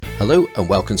Hello and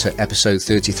welcome to episode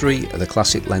 33 of the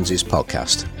Classic Lenses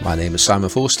podcast. My name is Simon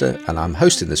Forster and I'm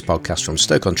hosting this podcast from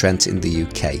Stoke-on-Trent in the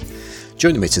UK.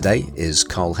 Joining me today is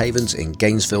Carl Havens in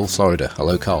Gainesville, Florida.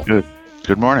 Hello, Carl.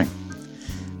 Good morning.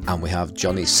 And we have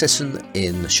Johnny Sisson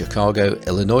in Chicago,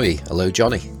 Illinois. Hello,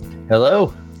 Johnny.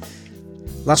 Hello.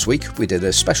 Last week we did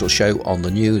a special show on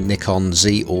the new Nikon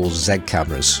Z or Z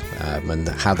cameras and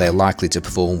how they're likely to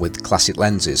perform with classic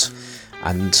lenses.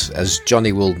 And as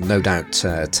Johnny will no doubt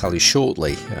tell you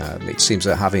shortly, it seems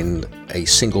that having a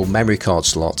single memory card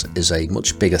slot is a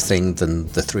much bigger thing than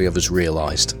the three of us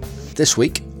realised. This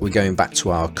week we're going back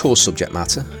to our core subject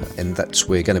matter, in that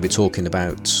we're going to be talking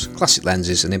about classic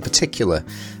lenses, and in particular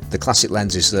the classic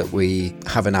lenses that we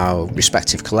have in our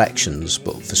respective collections,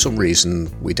 but for some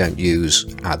reason we don't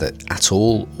use either at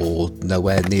all or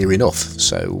nowhere near enough.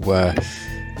 So we're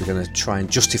going to try and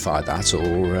justify that, or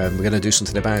we're going to do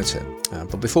something about it.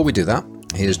 But before we do that,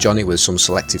 here's Johnny with some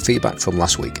selected feedback from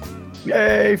last week.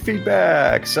 Yay,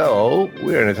 feedback. So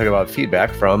we're going to talk about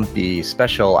feedback from the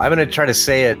special. I'm going to try to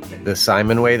say it the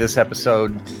Simon way this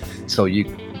episode, so you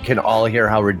can all hear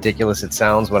how ridiculous it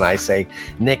sounds when I say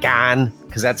Nikon,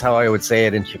 because that's how I would say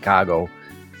it in Chicago.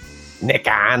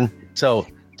 Nikon. So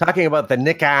talking about the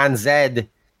Nikon Z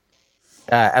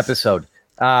episode.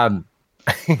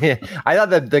 I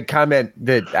thought that the comment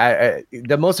that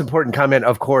the most important comment,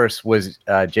 of course, was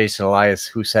Jason Elias,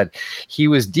 who said he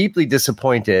was deeply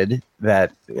disappointed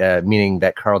that, meaning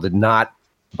that Carl did not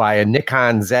buy a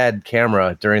Nikon Z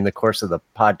camera during the course of the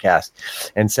podcast,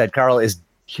 and said Carl is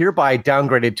hereby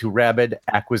downgraded to rabid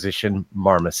acquisition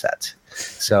marmoset.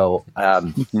 So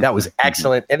that was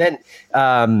excellent. And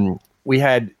then we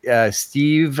had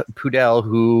Steve Pudell,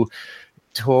 who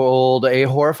told a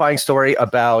horrifying story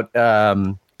about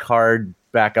card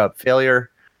backup failure,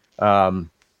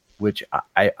 which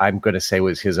I'm going to say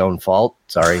was his own fault.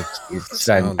 Sorry,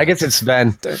 Sven. I guess it's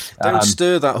Sven. Don't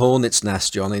stir that hornet's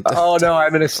nest, Johnny. Oh no,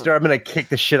 I'm going to kick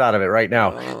the shit out of it right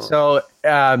now. Oh. So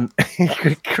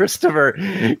Christopher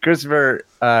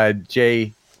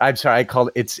J. I'm sorry.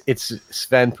 It's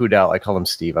Sven Pudell. I call him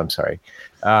Steve. I'm sorry.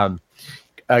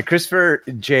 Christopher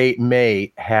J. May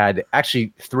had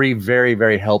actually three very,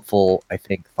 very helpful, I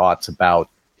think, thoughts about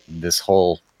this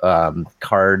whole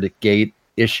card gate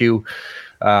issue.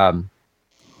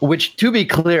 Which, to be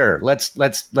clear, let's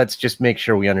just make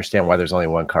sure we understand why there's only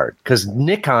one card. Because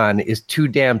Nikon is too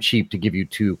damn cheap to give you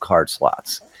two card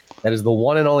slots. That is the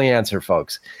one and only answer,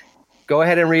 folks. Go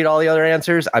ahead and read all the other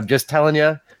answers. I'm just telling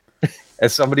you.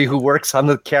 As somebody who works on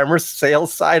the camera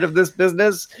sales side of this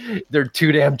business, they're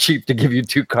too damn cheap to give you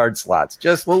two card slots.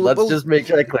 Let's just make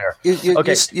that clear.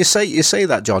 Okay. You say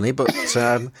that, Johnny, but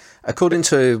according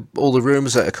to all the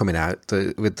rumors that are coming out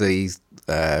with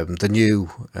the new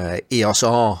EOS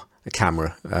R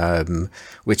camera,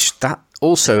 which that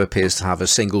also appears to have a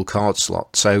single card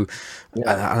slot. So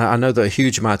I know that a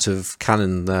huge amount of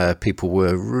Canon people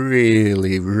were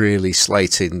really, really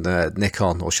slating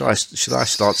Nikon, or should I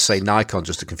start to say Nikon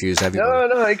just to confuse everyone?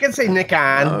 No, you can say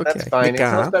Nikon. Oh, okay. That's fine. Nikon. It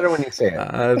sounds better when you say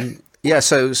it.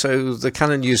 So the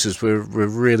Canon users were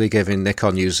really giving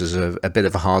Nikon users a bit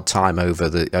of a hard time over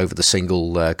the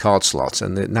single card slot,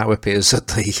 and it now appears that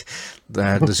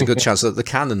there's a good chance that the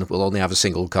Canon will only have a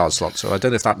single card slot. So I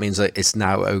don't know if that means that it's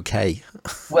now okay.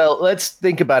 Well, let's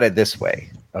think about it this way.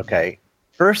 Okay.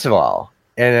 First of all,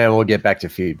 and then we'll get back to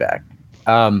feedback.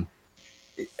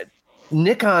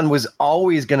 Nikon was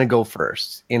always going to go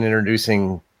first in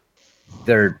introducing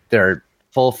their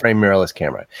full frame mirrorless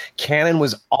camera. Canon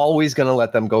was always going to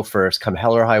let them go first, come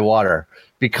hell or high water,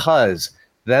 because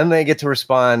then they get to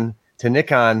respond to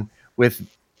Nikon with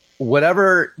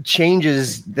whatever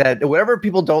changes whatever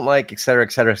people don't like, et cetera,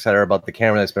 et cetera, et cetera, about the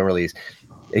camera that's been released.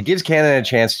 It gives Canon a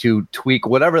chance to tweak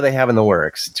whatever they have in the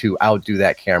works to outdo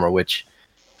that camera, which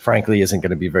frankly isn't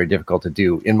going to be very difficult to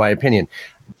do, in my opinion.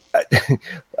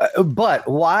 But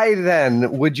why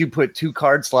then would you put two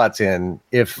card slots in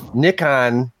if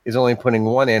Nikon is only putting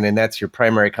one in and that's your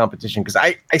primary competition? Because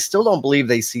I still don't believe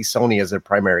they see Sony as their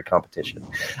primary competition.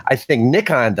 I think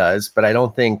Nikon does, but I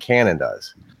don't think Canon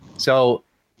does. So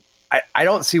I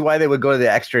don't see why they would go to the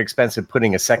extra expense of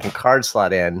putting a second card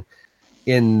slot in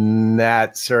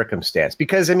that circumstance.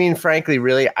 Because, I mean, frankly,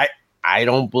 really, I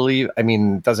don't believe,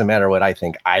 it doesn't matter what I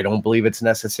think. I don't believe it's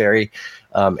necessary.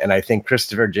 And I think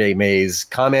Christopher J. May's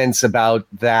comments about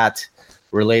that,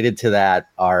 related to that,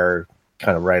 are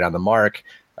kind of right on the mark.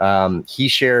 He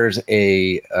shares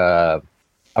a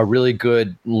really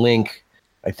good link.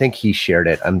 I think he shared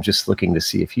it. I'm just looking to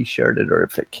see if he shared it or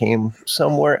if it came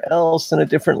somewhere else in a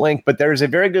different link. But there's a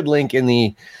very good link in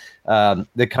the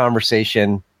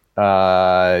conversation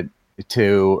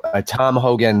to Tom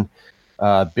Hogan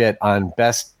bit on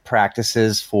best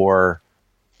practices for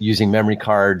using memory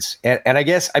cards. And I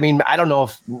guess, I mean, I don't know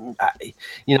if,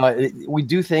 we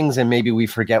do things and maybe we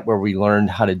forget where we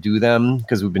learned how to do them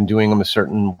because we've been doing them a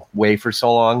certain way for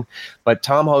so long. But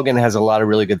Tom Hogan has a lot of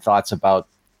really good thoughts about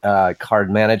card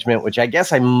management, which I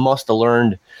guess I must have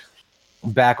learned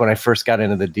back when I first got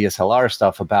into the DSLR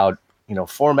stuff about,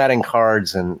 formatting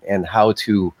cards and how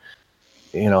to,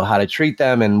 how to treat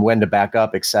them and when to back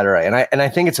up, et cetera. And I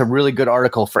think it's a really good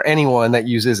article for anyone that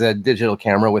uses a digital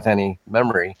camera with any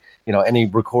memory, any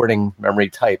recording memory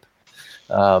type.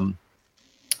 And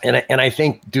I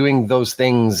think doing those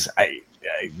things, I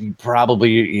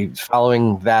probably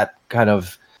following that kind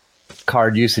of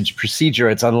card usage procedure,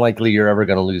 it's unlikely you're ever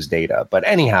going to lose data. But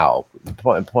anyhow,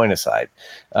 point aside.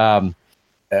 But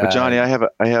Johnny, I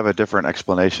have a different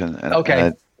explanation.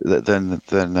 Okay. Than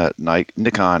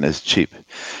Nikon is cheap.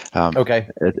 Okay.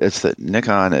 It's that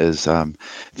Nikon is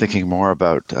thinking more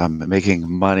about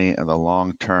making money in the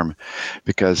long term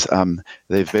because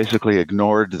they've basically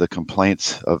ignored the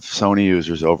complaints of Sony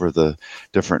users over the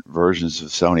different versions of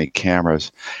Sony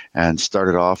cameras and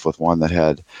started off with one that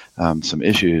had some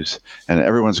issues, and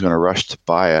everyone's going to rush to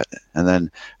buy it. And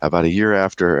then about a year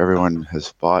after everyone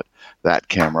has bought that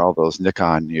camera, all those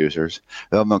Nikon users,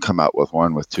 they'll come out with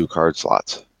one with 2 card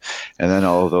slots. And then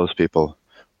all of those people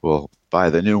will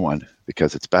buy the new one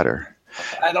because it's better.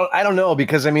 I don't know,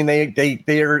 because I mean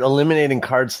they are eliminating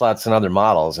card slots in other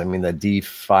models. I mean the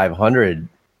D500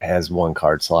 has 1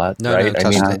 card slot, right?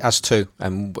 It has 2.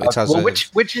 It has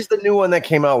which is the new one that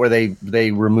came out where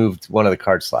they removed one of the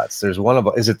card slots? There's one of,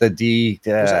 is it the D?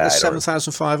 Was that the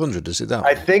 7500? Is it that?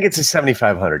 I think it's a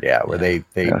 7500. Yeah, where they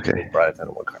brought it down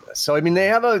to 1 card list. So I mean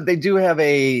they do have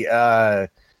a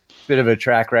bit of a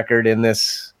track record in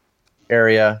this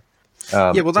area.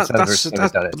 I guess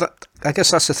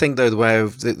that's the thing, though, where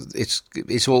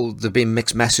it's all there've been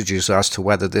mixed messages as to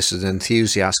whether this is an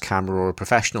enthusiast camera or a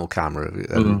professional camera,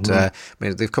 and I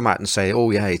mean they've come out and say,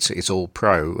 oh yeah, it's all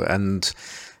pro, and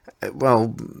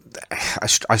well, I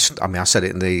said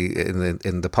it in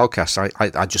the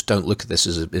podcast. I just don't look at this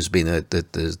as being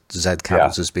the Z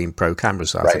cameras as being pro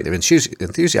cameras. I think they're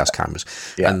enthusiast cameras,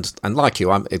 and like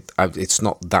you, it's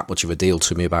not that much of a deal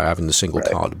to me about having the single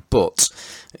card, but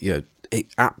it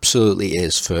absolutely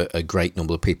is for a great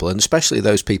number of people, and especially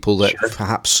those people that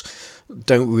perhaps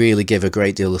don't really give a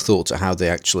great deal of thought to how they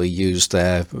actually use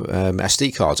their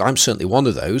SD cards. I'm certainly one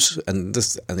of those, and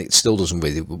it still doesn't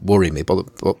really worry me. But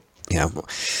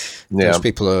those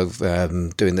people are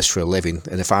doing this for a living,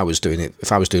 and if I was doing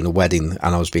a wedding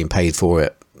and I was being paid for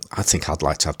it, I think I'd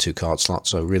like to have 2 card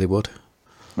slots. I really would.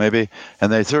 Maybe, and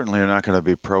they certainly are not going to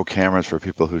be pro cameras for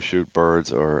people who shoot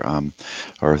birds or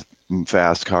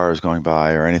fast cars going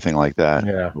by or anything like that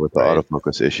with the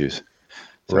autofocus issues.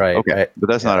 So, okay, but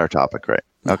that's not our topic, right?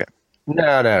 Okay.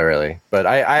 No, not really. But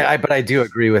I do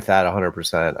agree with that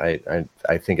 100%.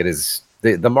 I think it is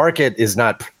the market is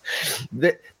not.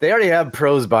 They already have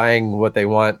pros buying what they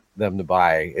want them to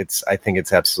buy. I think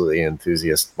it's absolutely an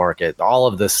enthusiast market. All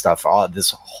of this stuff,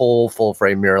 this whole full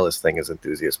frame mirrorless thing is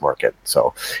enthusiast market.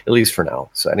 So at least for now.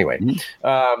 So anyway.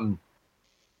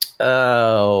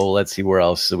 Let's see, where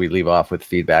else do we leave off with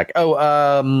feedback?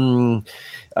 Ben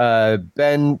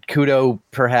Kudo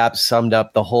perhaps summed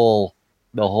up the whole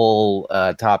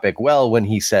topic well when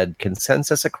he said,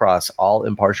 consensus across all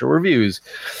impartial reviews: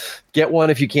 get one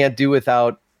if you can't do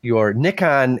without your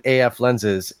Nikon AF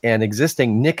lenses and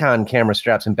existing Nikon camera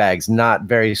straps and bags. Not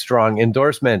very strong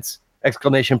endorsements! ! So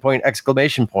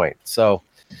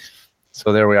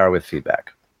there we are with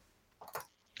feedback.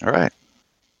 All right.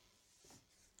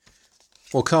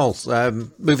 Well, Carl,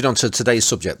 moving on to today's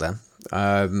subject then.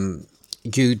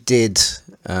 You did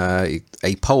a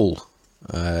poll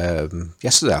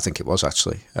yesterday, I think it was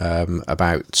actually,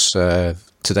 about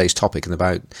today's topic and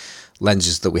about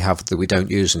lenses that we have that we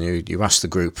don't use. And you asked the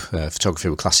group, Photography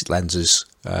with Classic Lenses,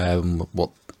 what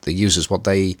the users, what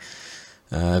they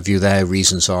view their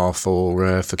reasons are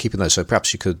for keeping those. So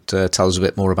perhaps you could tell us a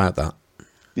bit more about that.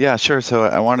 Yeah, sure. So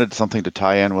I wanted something to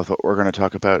tie in with what we're going to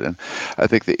talk about. And I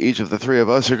think that each of the three of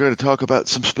us are going to talk about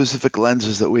some specific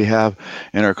lenses that we have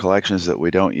in our collections that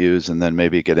we don't use, and then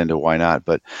maybe get into why not.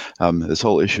 But this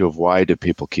whole issue of why do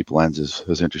people keep lenses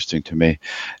was interesting to me.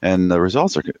 And the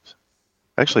results are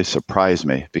actually surprised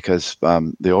me because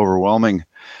the overwhelming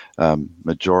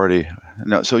majority,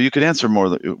 no, so you could answer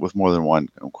with more than one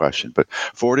question, but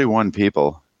 41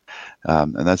 people,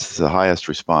 and that's the highest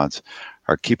response,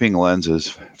 are keeping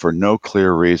lenses for no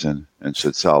clear reason and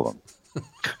should sell them.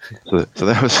 So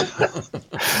that was,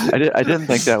 I didn't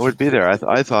think that would be there.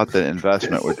 I thought that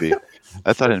investment would be,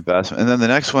 and then the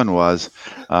next one was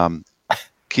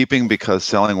keeping because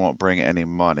selling won't bring any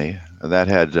money. That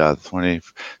had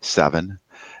 27.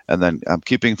 And then I'm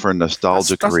keeping for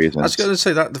nostalgic reasons. I was going to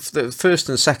say that the first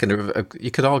and second, you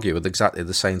could argue with exactly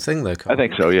the same thing, though. I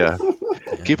think so, yeah.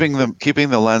 Keeping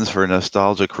the lens for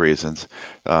nostalgic reasons,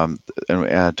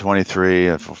 and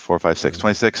 23, 4, 5, 6,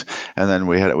 26, and then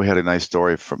we had a nice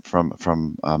story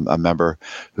from a member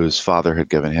whose father had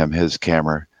given him his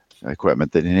camera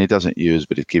equipment that he doesn't use,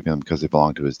 but he's keeping them because they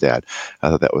belong to his dad. I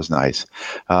thought that was nice.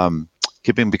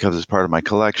 Keeping because it's part of my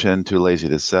collection, too lazy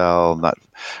to sell, not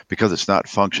because it's not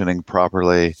functioning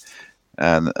properly.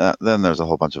 And then there's a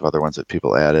whole bunch of other ones that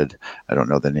people added. I don't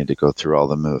know the need to go through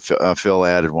all of them. Phil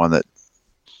added one that,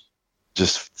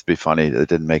 just to be funny, it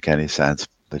didn't make any sense,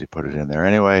 but he put it in there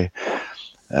anyway.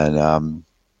 And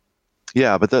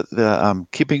but the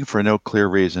keeping for no clear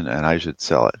reason, and I should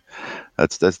sell it.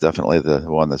 That's definitely the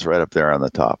one that's right up there on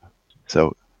the top.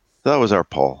 So that was our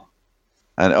poll.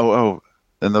 And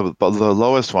and the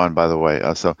lowest one, by the way,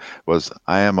 was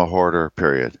I am a hoarder,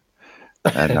 period.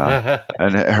 And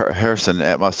and Harrison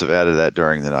must have added that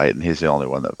during the night, and he's the only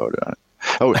one that voted on it.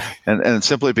 Oh, and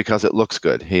simply because it looks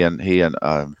good. He and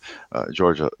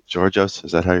Georgios,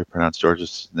 is that how you pronounce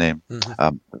Georgios' name?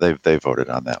 Mm-hmm. They voted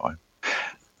on that one. I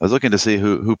was looking to see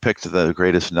who picked the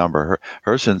greatest number.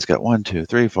 Harrison's got 1, 2,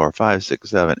 3, 4, 5, 6,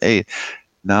 7, 8,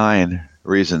 9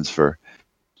 reasons for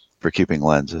keeping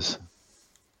lenses.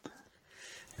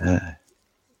 I'm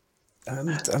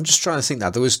just trying to think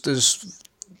now. There's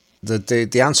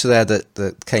the answer there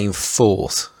that came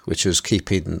fourth, which was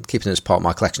keeping it as part of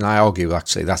my collection. I argue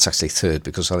actually that's actually third,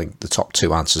 because I think the top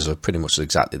two answers are pretty much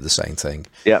exactly the same thing.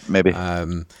 Yeah, maybe.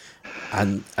 And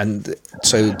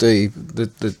so the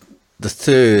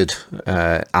third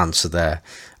answer there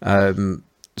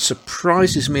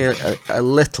surprises me a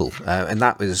little, and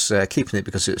that was keeping it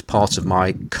because it's part of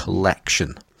my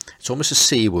collection. It's almost a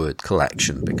C word,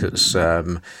 collection, because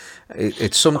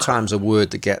it's sometimes a word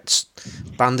that gets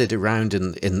bandied around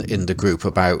in the group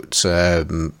about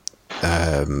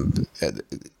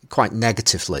quite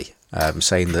negatively,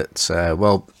 saying that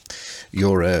well,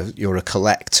 you're a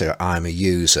collector, I'm a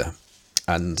user,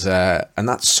 and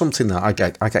that's something that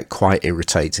I get quite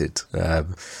irritated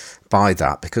by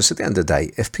that, because at the end of the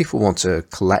day, if people want to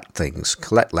collect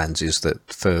lenses that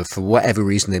for whatever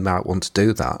reason they might want to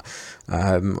do that,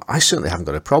 I certainly haven't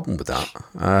got a problem with that.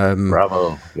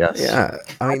 Bravo. Yes. Yeah.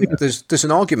 I mean, there's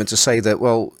an argument to say that,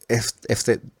 well, if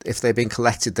they're being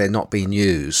collected, they're not being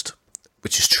used,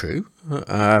 which is true.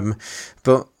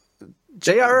 But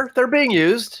They're being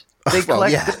used. They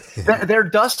collect. Yeah. They're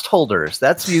dust holders.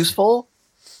 That's useful.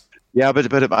 Yeah, but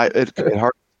it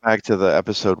harkens back to the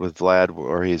episode with Vlad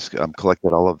where he's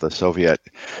collected all of the Soviet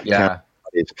cameras,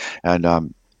 and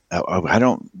I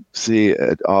don't see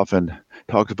it often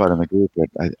talked about in the group, but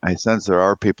I sense there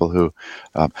are people who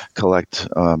collect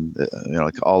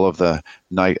like all of the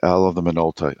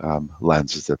Minolta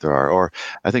lenses that there are. Or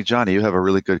I think, Johnny, you have a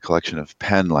really good collection of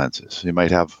pen lenses. You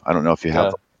might have, I don't know if you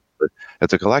have, but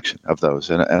it's a collection of those,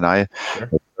 and I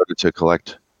started to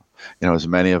collect as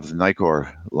many of the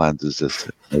Nikkor lenses as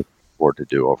I afford to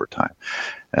do over time,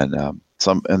 and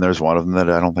there's one of them that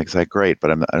I don't think is that great,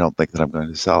 but I don't think that I'm going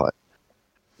to sell it.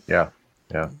 Yeah.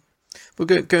 Well,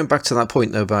 going back to that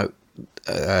point though, about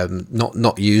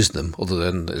not using them other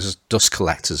than as dust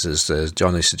collectors, as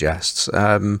Johnny suggests.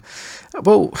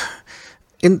 Well,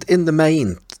 in the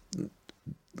main,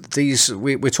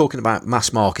 we're talking about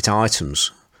mass market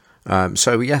items.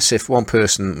 So yes, if one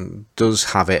person does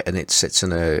have it and it sits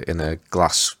in a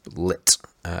glass lit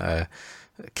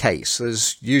case,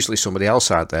 there's usually somebody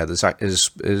else out there that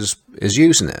is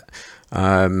using it,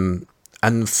 and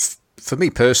for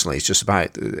me personally, it's just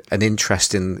about an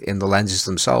interest in the lenses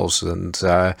themselves, and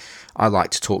I like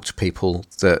to talk to people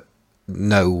that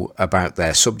know about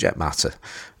their subject matter,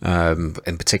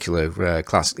 in particular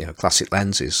classic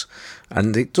lenses,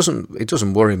 and it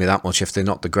doesn't worry me that much if they're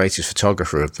not the greatest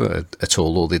photographer at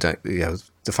all, or they don't,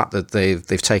 the fact that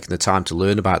they've taken the time to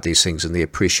learn about these things and they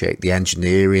appreciate the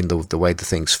engineering, the way the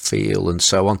things feel, and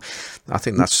so on. I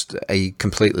think that's a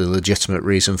completely legitimate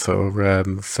reason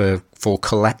for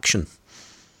collection.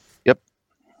 Yep.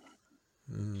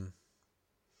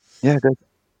 Yeah, good.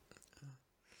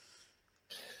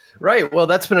 Right. Well,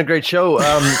 that's been a great show.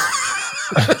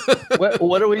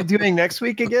 What are we doing next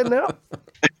week again now?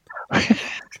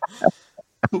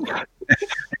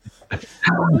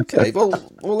 Okay. Well,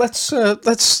 let's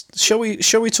shall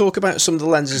we talk about some of the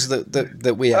lenses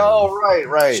that we have? Oh,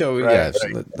 right. Shall we? Right.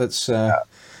 Let's.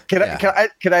 Can I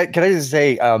just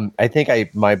say, I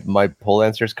think my poll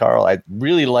answers, Carl, I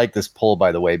really like this poll,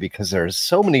 by the way, because there's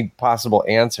so many possible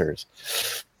answers.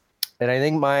 And I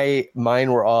think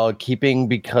mine were all keeping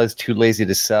because too lazy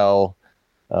to sell.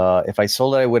 If I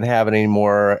sold it, I wouldn't have it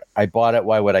anymore. I bought it.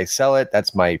 Why would I sell it?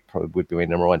 That's probably would be my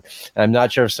number one. And I'm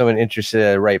not sure if someone interested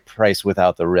at the right price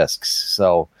without the risks.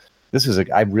 So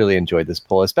I really enjoyed this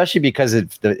poll, especially because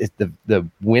the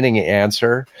winning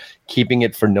answer, keeping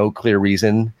it for no clear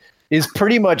reason, is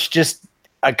pretty much just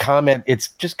a comment. It's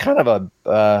just kind of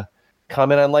a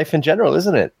comment on life in general,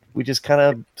 isn't it? We just kind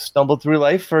of stumbled through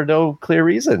life for no clear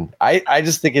reason. I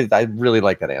just think I really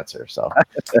like that answer. So,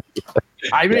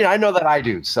 I mean, I know that I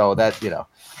do. So that,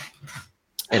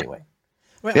 anyway.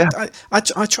 Well, yeah.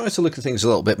 I try to look at things a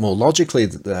little bit more logically,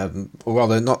 or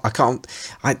rather, not. I can't.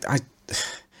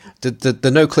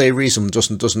 The no clear reason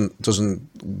doesn't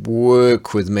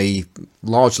work with me,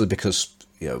 largely because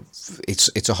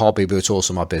it's a hobby, but it's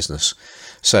also my business.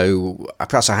 So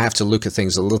perhaps I have to look at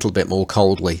things a little bit more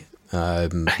coldly.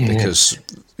 Because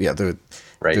if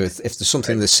there's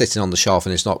something that's sitting on the shelf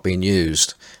and it's not being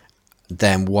used,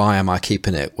 then why am I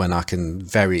keeping it when I can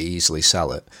very easily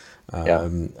sell it?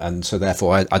 And so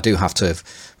therefore I do have to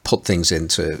put things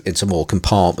into more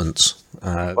compartments.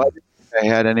 I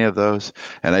had any of those,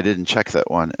 and I didn't check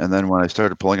that one. And then when I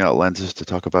started pulling out lenses to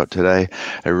talk about today,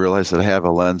 I realized that I have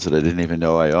a lens that I didn't even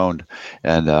know I owned,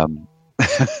 and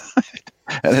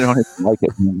and I don't even like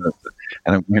it.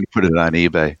 And I'm going to put it on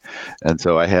eBay. And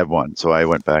so I had one. So I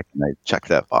went back and I checked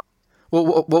that box.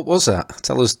 Well, what was that?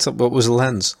 Tell us, what was the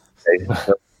lens?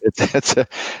 It's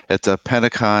a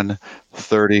Pentacon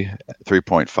 30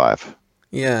 3.5.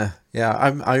 Yeah.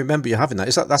 I remember you having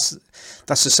that.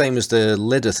 That's the same as the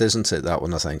Lidith, isn't it? That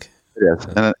one, I think. It is.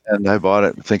 And I bought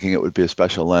it thinking it would be a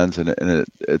special lens, and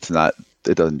it's not.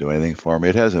 It doesn't do anything for me.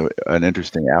 It has an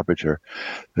interesting aperture.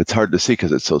 It's hard to see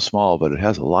because it's so small, but it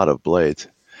has a lot of blades.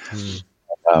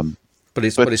 But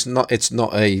it's not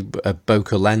a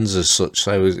bokeh lens as such.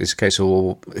 So it's a case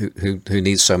of who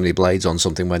needs so many blades on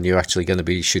something when you're actually going to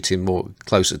be shooting more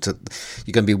closer to.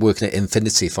 You're going to be working at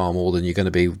infinity far more than you're going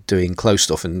to be doing close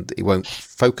stuff, and it won't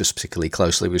focus particularly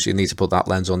closely because you need to put that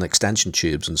lens on extension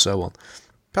tubes and so on.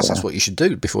 Perhaps that's what you should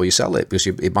do before you sell it, because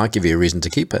it might give you a reason to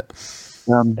keep it.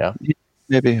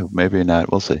 Maybe not.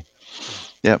 We'll see.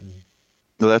 Yep.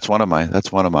 Well, that's one of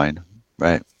mine.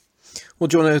 Right. Well,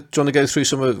 do you want to go through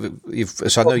some of?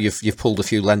 So I know you've pulled a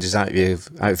few lenses out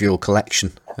of your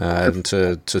collection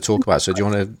to talk about. So do you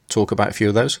want to talk about a few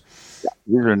of those?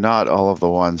 These are not all of the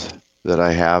ones that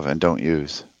I have and don't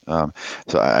use.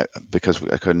 Because I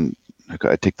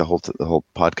take the whole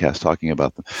podcast talking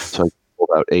about them. So I pulled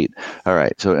out 8. All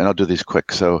right. So, and I'll do these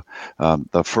quick. So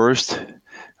the first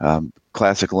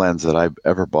classic lens that I've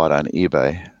ever bought on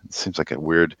eBay, it seems like a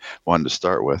weird one to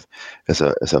start with, is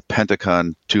a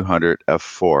Pentacon 200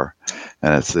 f4,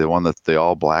 and it's the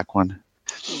all black one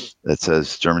that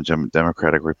says German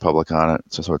Democratic Republic on it.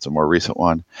 So it's a more recent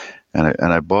one, and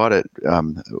I bought it. I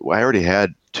already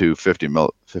had two 50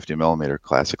 millimeter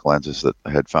classic lenses that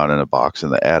I had found in a box in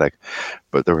the attic,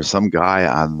 but there was some guy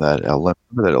on that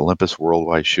Olympus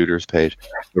Worldwide Shooters page.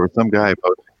 There was some guy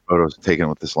posting photos taken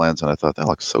with this lens, and I thought that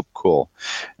looks so cool,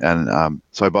 and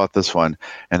so I bought this one,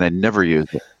 and I never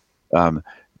used it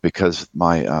because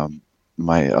my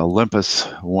Olympus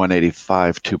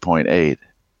 185 2.8,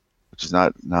 which is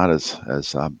not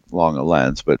as long a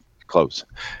lens, but close,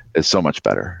 is so much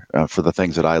better for the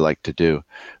things that I like to do,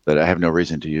 that I have no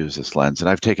reason to use this lens. And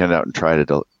I've taken it out and tried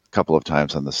it a couple of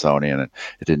times on the Sony, and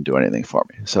it didn't do anything for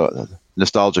me. So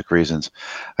nostalgic reasons,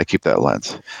 I keep that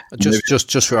lens.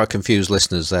 Just for our confused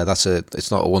listeners there,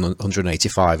 it's not a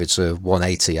 185, it's a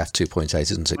 180 f2.8,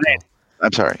 isn't it, Carl?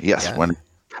 I'm sorry. Yes. Yeah.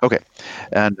 Okay.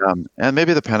 And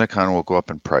maybe the Pentacon will go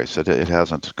up in price. It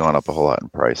hasn't gone up a whole lot in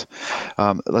price.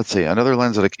 Let's see. Another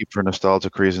lens that I keep for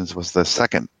nostalgic reasons was the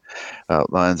second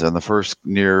lens, and the first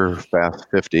near Fast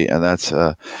 50, and that's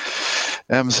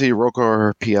MC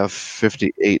Rokkor PF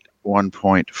 58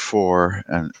 1.4.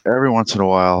 And every once in a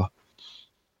while,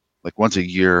 like once a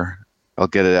year, I'll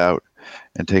get it out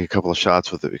and take a couple of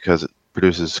shots with it because it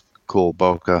produces cool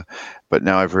bokeh. But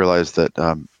now I've realized that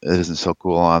it isn't so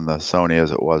cool on the Sony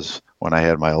as it was when I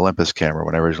had my Olympus camera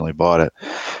when I originally bought it.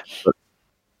 But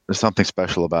there's something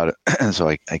special about it, and so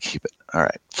I keep it. All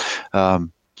right.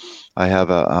 I have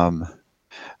a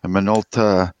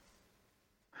Minolta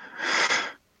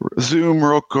Zoom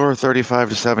Rokkor 35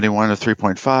 to 71 to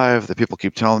 3.5 that people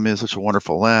keep telling me is such a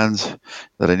wonderful lens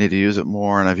that I need to use it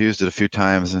more, and I've used it a few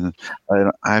times, and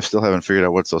I still haven't figured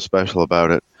out what's so special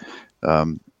about it,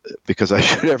 because I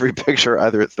shoot every picture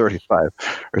either at 35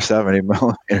 or 70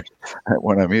 millimeters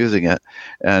when I'm using it,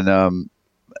 and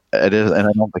it is, and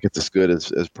I don't think it's as good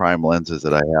as prime lenses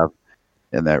that I have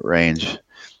in that range.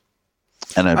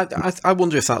 And I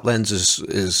wonder if that lens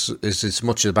is as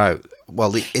much about,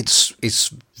 well,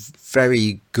 it's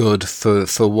very good for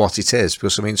what it is,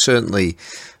 because I mean certainly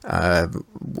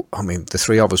the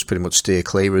three of us pretty much steer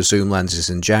clear of zoom lenses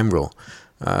in general,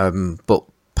 but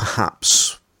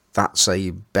perhaps that's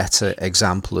a better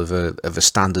example of a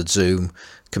standard zoom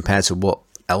compared to what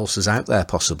else is out there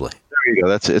possibly. There you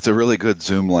go. It's a really good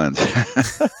zoom lens.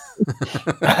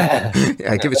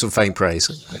 Yeah, give it some faint praise.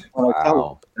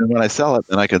 Wow. And when I sell it,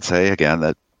 then I can say again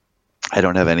that I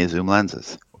don't have any zoom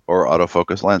lenses or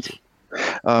autofocus lenses.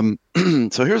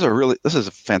 So this is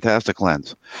a fantastic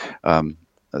lens.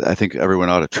 I think everyone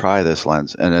ought to try this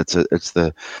lens, and it's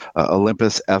the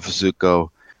Olympus F Zuiko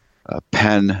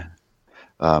Pen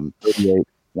 38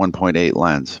 1.8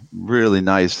 lens. Really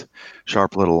nice,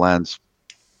 sharp little lens.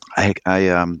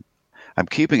 I'm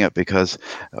keeping it because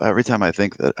every time I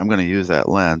think that I'm going to use that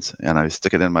lens and I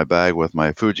stick it in my bag with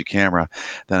my Fuji camera,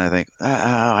 then I think,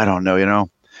 I don't know,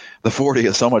 the 40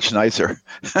 is so much nicer.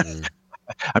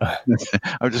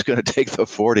 I'm just going to take the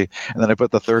 40 and then I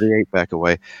put the 38 back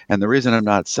away. And the reason I'm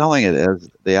not selling it is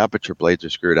the aperture blades are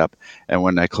screwed up. And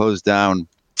when I close down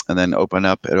and then open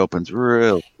up, it opens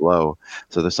real slow.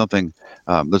 So there's something,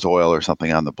 there's oil or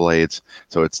something on the blades.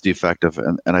 So it's defective.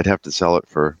 And I'd have to sell it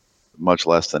for much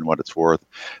less than what it's worth,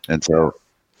 and so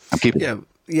I'm keeping.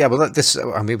 Yeah. Well,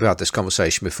 we've had this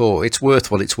conversation before. It's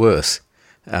worth what it's worth.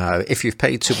 If you've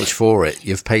paid too much for it,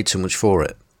 you've paid too much for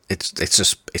it. It's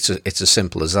as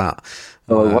simple as that.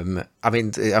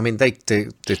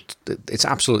 It's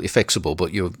absolutely fixable,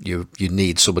 but you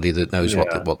need somebody that knows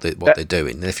what they're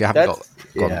doing. And if you haven't got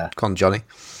on, Johnny.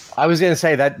 I was going to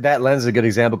say that lens is a good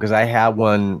example because I have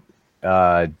one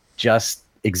just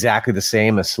exactly the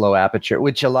same, a slow aperture,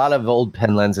 which a lot of old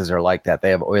pen lenses are like that.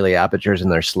 They have oily apertures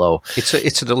and they're slow.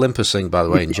 It's an Olympus thing, by the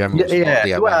way, in general. Yeah,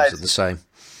 the lenses are the same.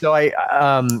 So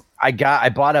I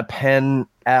bought a Pen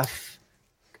F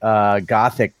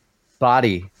Gothic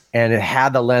body, and it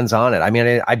had the lens on it. I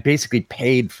mean, I basically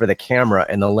paid for the camera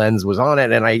and the lens was on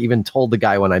it. And I even told the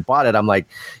guy when I bought it, I'm like,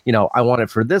 I want it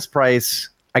for this price.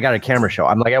 I got a camera show.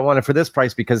 I'm like, I want it for this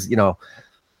price because,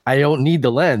 I don't need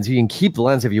the lens. You can keep the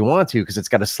lens if you want to because it's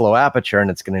got a slow aperture and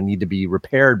it's going to need to be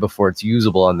repaired before it's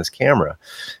usable on this camera.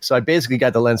 So I basically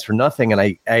got the lens for nothing, and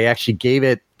I actually gave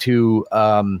it to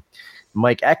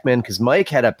Mike Ekman because Mike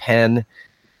had a pen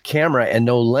camera and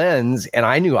no lens, and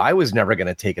I knew I was never going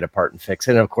to take it apart and fix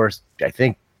it. And of course, I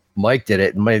think Mike did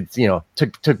it. And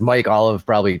took Mike all of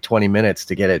probably 20 minutes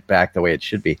to get it back the way it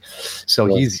should be. So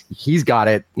he's got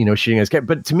it, shooting his camera.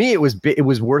 But to me, it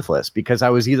was worthless because I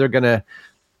was either going to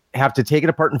have to take it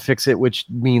apart and fix it, which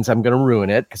means I'm going to ruin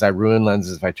it because I ruin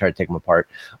lenses if I try to take them apart,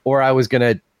 or it was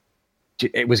going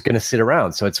to sit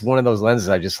around. So it's one of those lenses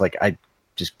I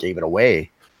just gave it away.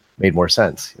 Made more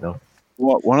sense, Well,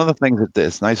 one of the things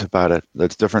that's nice about it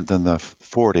that's different than the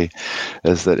 40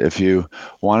 is that if you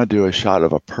want to do a shot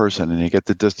of a person and you get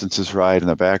the distances right and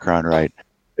the background right,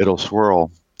 it'll swirl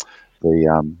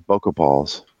the bokeh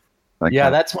balls.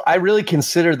 I really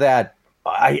consider that.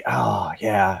 I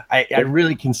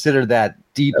really consider that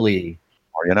deeply.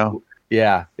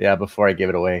 Yeah, before I give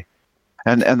it away.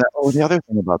 And the other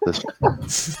thing about this,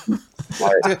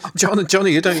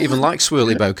 Johnny, you don't even like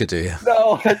swirly bokeh, do you?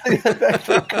 No, I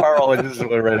think Carl just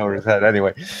went right over his head.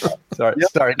 Anyway,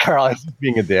 sorry, Carl. I was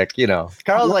being a dick.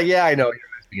 Carl's like, yeah, I know you're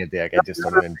being a dick. I just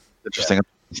don't even. Interesting.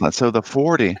 Yeah. So the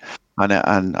 40, and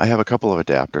I have a couple of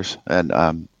adapters, and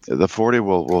the 40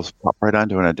 will pop right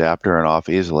onto an adapter and off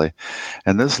easily.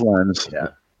 And this lens,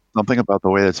 something about the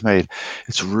way it's made,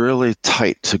 it's really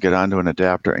tight to get onto an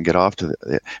adapter and get off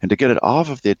and to get it off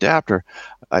of the adapter,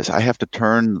 I have to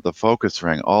turn the focus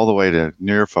ring all the way to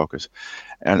near focus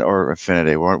or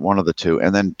infinity, one of the two,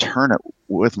 and then turn it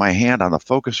with my hand on the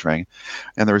focus ring.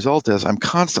 And the result is I'm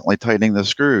constantly tightening the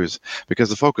screws because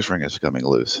the focus ring is coming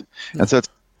loose. And so it's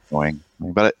annoying,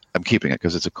 but I'm keeping it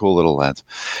because it's a cool little lens.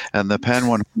 And the Pen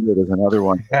 100 is another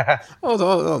one. Hold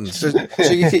on. So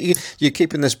you're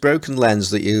keeping this broken lens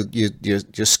that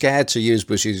you're scared to use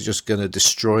because you're just going to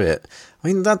destroy it. I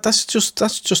mean that's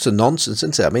just a nonsense,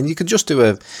 isn't it? I mean you could just do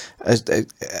an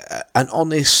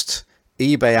honest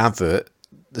eBay advert.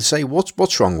 Say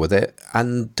what's wrong with it,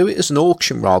 and do it as an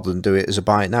auction rather than do it as a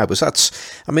buy it now. Because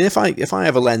if I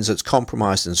have a lens that's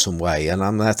compromised in some way, and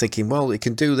I'm there thinking, well, it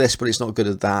can do this, but it's not good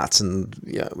at that, and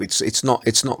it's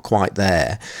not quite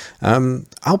there.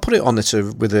 I'll put it on it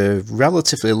with a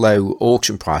relatively low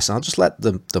auction price, and I'll just let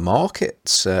the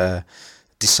markets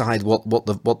decide what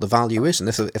the value is, and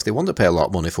if they want to pay a lot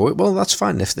of money for it, well, that's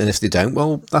fine. If they don't,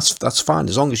 well, that's fine.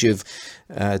 As long as you've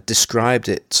described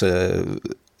it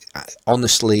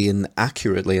honestly and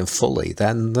accurately and fully,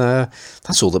 then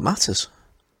that's all that matters.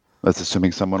 That's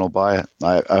assuming someone will buy it.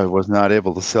 I was not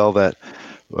able to sell that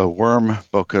worm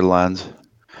bokeh lens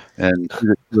in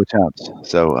 2 attempts.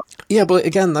 So Yeah, but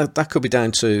again, that could be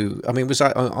down to. I mean, was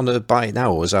that on a buy it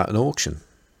now, or was that an auction?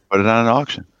 put it on an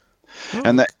auction, Oh,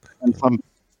 and some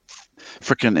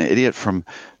freaking idiot from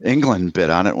England bid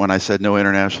on it when I said no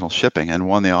international shipping and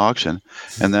won the auction,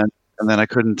 and then I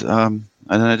couldn't, and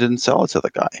then I didn't sell it to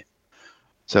the guy.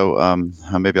 So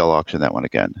maybe I'll auction that one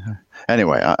again.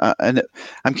 Anyway,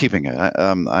 I'm keeping it.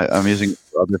 I'm using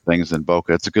other things than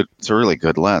bokeh. It's a really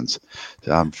good lens.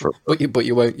 but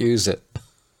you won't use it.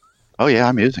 Oh yeah,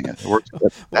 I'm using it. It works.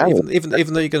 Well, even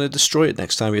though you're going to destroy it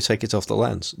next time you take it off the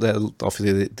lens, off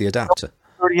the adapter.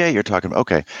 38 you're talking about.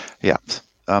 Okay, yeah.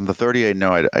 The 38,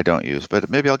 no, I don't use, but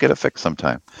maybe I'll get it fixed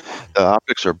sometime. The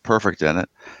optics are perfect in it,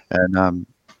 and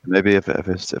maybe if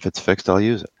it's fixed, I'll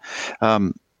use it.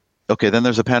 Okay, then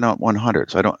there's a Pen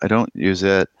 100, so I don't use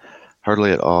it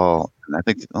hardly at all. And I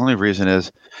think the only reason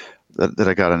is that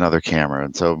I got another camera,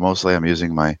 and so mostly I'm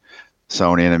using my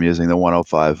Sony, and I'm using the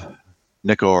 105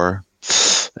 Nikkor,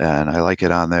 and I like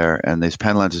it on there. And these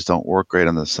pen lenses don't work great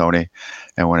on the Sony,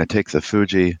 and when I take the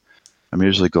Fuji, I'm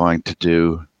usually going to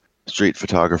do street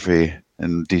photography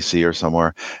in DC or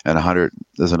somewhere, and 100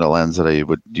 isn't a lens that I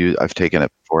would use. I've taken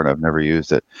it before and I've never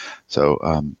used it, so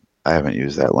I haven't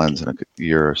used that lens in a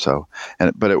year or so.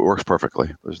 But it works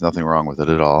perfectly. There's nothing wrong with it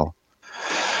at all.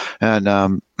 And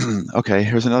okay,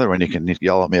 here's another one you can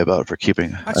yell at me about for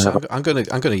keeping. Actually, I'm going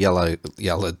to yell at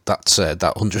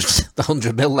that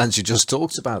 100 mil lens you just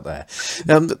talked about there.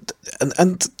 And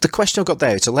the question I've got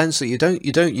there, it's a lens that you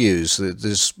don't use.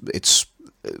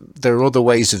 There are other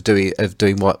ways of doing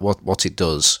what it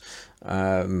does,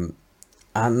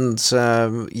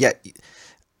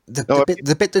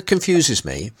 the bit that confuses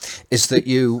me is that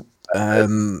you're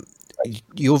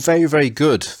very, very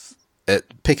good at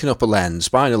picking up a lens,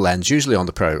 buying a lens, usually on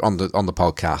the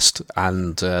podcast,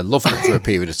 and loving it for a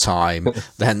period of time,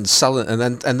 then selling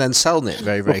and then selling it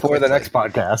very, very before quickly. The next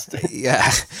podcast.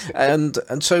 Yeah, and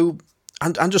so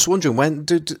I'm just wondering when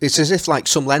it's as if like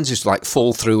some lenses like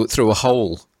fall through a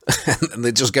hole. And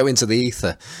they just go into the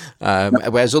ether,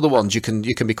 whereas other ones you can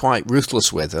be quite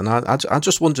ruthless with, and I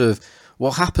just wonder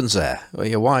what happens there.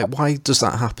 Why does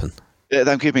that happen? Yeah,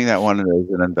 I'm keeping that one as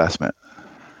an investment.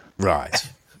 Right.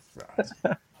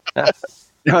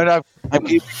 No, I'm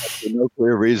keeping it for no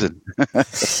clear reason.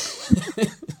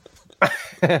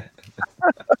 I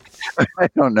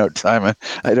don't know, Simon.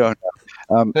 I don't know.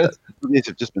 These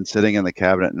have just been sitting in the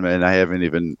cabinet, and I haven't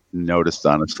even noticed,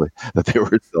 honestly, that they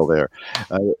were still there.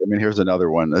 I mean, here's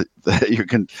another one that you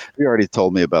already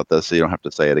told me about this, so you don't have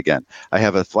to say it again. I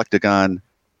have a Flektogon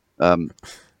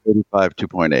 85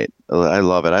 2.8. I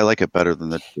love it. I like it better than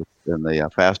the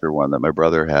faster one that my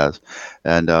brother has.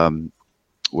 And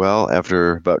well,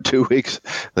 after about 2 weeks,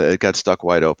 it got stuck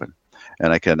wide open,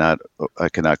 and I cannot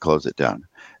close it down.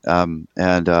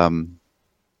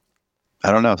 I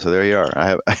don't know. So there you are.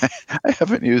 I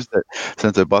haven't used it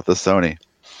since I bought the Sony.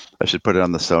 I should put it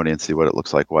on the Sony and see what it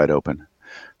looks like wide open.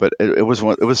 But it was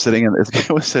sitting in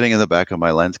the back of my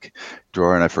lens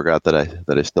drawer, and I forgot that I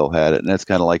still had it. And it's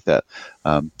kind of like that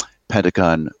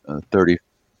Pentacon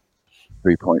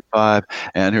 33.5.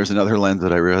 And here's another lens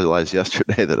that I realized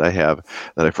yesterday that I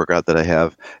forgot that I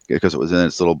have because it was in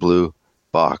its little blue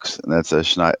box, and that's a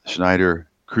Schneider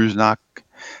Kreuznach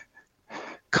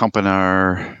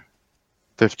Kompanar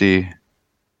 50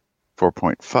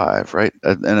 4.5, right?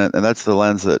 And that's the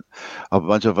lens that a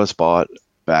bunch of us bought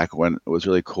back when it was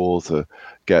really cool to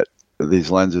get these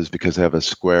lenses because they have a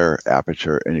square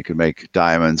aperture and you can make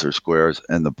diamonds or squares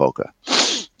in the bokeh.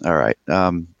 All right.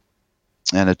 And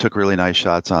it took really nice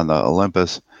shots on the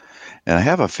Olympus. And I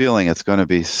have a feeling it's going to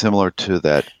be similar to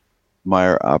that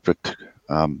Meyer Optic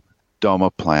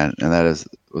Doma plant, and that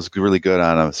was really good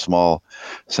on a small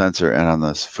sensor, and on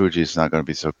this Fuji it's not going to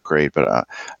be so great, but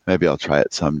maybe I'll try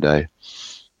it someday.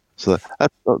 So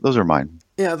those are mine.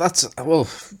 Yeah, that's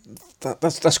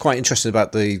quite interesting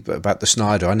about the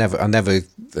Schneider. I never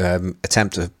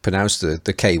attempt to pronounce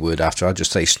the K word after. I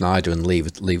just say Schneider and leave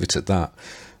it at that.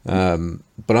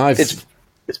 But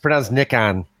it's pronounced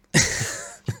Nikon.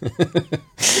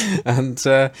 And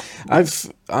I've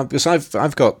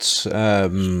got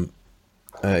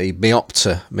a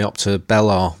Meopta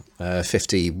Bellar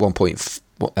 50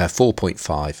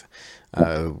 4.5,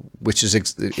 which is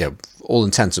all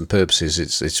intents and purposes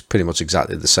it's pretty much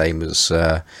exactly the same as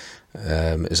that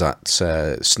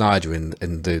Schneider,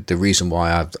 and the reason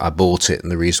why I bought it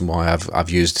and the reason why I've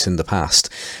used it in the past,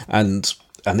 and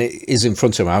it is in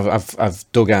front of me.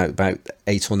 I've dug out about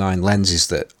 8 or 9 lenses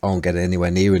that aren't getting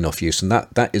anywhere near enough use, and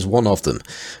that is one of them.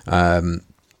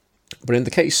 But in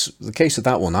the case of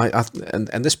that one,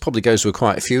 and this probably goes with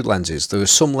quite a few lenses. There are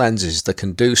some lenses that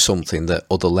can do something that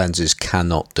other lenses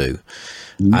cannot do,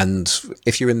 and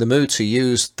if you're in the mood to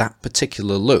use that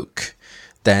particular look,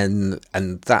 then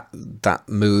and that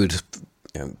mood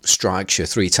strikes you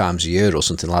 3 times a year or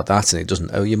something like that, and it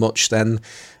doesn't owe you much, then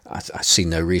I see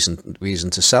no reason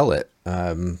to sell it.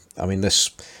 I mean,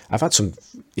 I've had some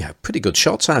pretty good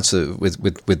shots out of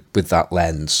with that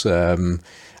lens.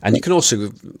 And you can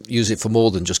also use it for more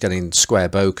than just getting square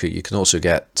bokeh. You can also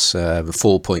get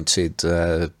 4-pointed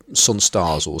sun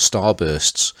stars or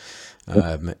starbursts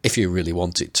if you really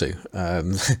want it to.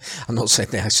 I'm not saying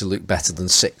they actually look better than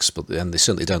 6, but and they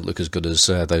certainly don't look as good as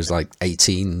those like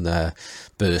 18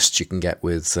 bursts you can get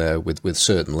with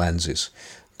certain lenses.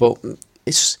 But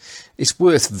it's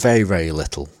worth very, very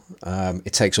little.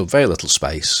 It takes up very little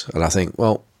space, and I think,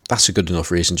 well, that's a good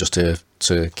enough reason just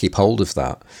to keep hold of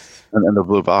that. And the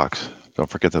blue box. Don't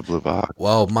forget the blue box.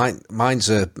 Well, mine's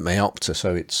a Meopta,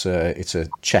 so it's a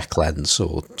Czech lens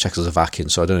or Czechoslovakian.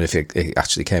 So I don't know if it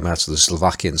actually came out of the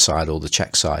Slovakian side or the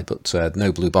Czech side, but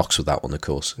no blue box with that one, of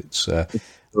course. Some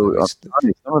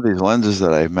of these lenses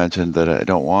that I mentioned that I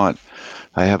don't want,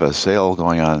 I have a sale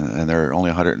going on, and they're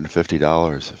only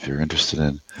 $150 if you're interested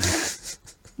in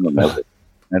the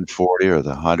N40 or the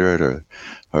 100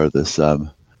 or this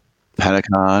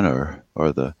Penacon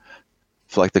or the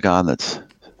Flectagon that's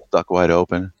stuck wide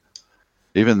open.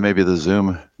 Even maybe the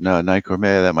Zoom Night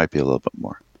Gourmet, that might be a little bit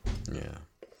more. Yeah.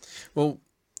 Well,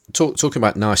 talking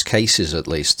about nice cases, at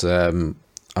least,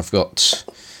 I've got.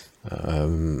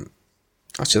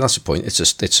 Actually, that's the point. Is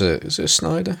it a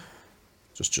Snyder?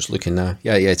 Just looking now.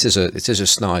 Yeah, it is a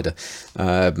Snyder.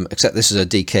 Except this is a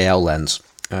DKL lens,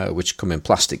 which come in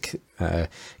plastic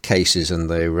cases, and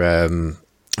they're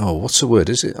what's the word?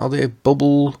 Are they a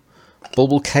bubble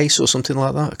case or something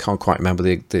like that? I can't quite remember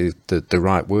the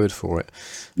right word for it.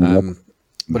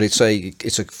 But it's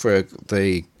for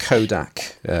the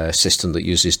Kodak system that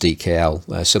uses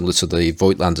DKL, similar to the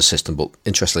Voigtlander system. But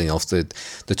interestingly enough,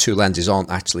 the two lenses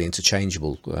aren't actually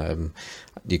interchangeable.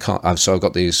 You can't. So I've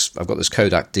got this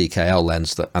Kodak DKL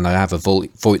lens and I have a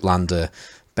Voigtlander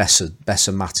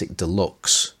Bessomatic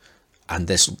Deluxe, and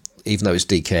this, even though it's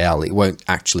DKL, it won't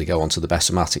actually go onto the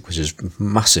Bessomatic, which is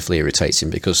massively irritating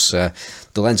because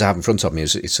the lens I have in front of me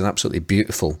it's an absolutely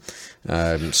beautiful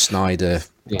Snyder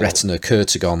Retina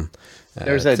Kurtagon.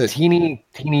 There's a teeny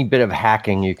bit of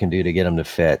hacking you can do to get them to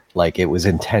fit. Like, it was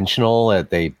intentional that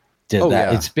they did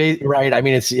that. Yeah. It's right. I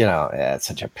mean, it's it's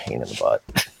such a pain in the butt.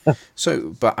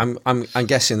 So, but I'm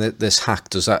guessing that this hack,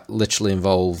 does that literally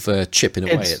involve chipping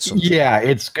away at something? Yeah,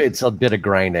 it's a bit of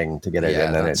grinding to get it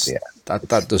in. And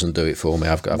that doesn't do it for me.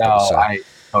 I've got to say. I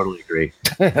totally agree.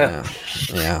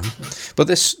 yeah. But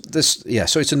this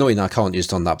so it's annoying I can't use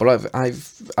it on that. But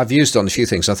I've used it on a few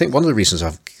things. I think one of the reasons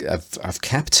I've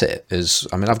kept it is,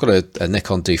 I mean, I've got a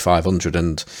Nikon D500,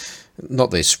 and not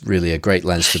that it's really a great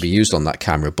lens to be used on that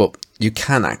camera, but you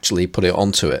can actually put it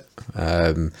onto it.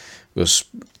 Because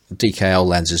DKL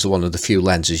lenses are one of the few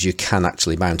lenses you can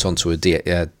actually mount onto a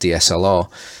DSLR,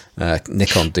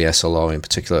 Nikon DSLR in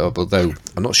particular, although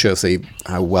I'm not sure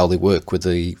how well they work with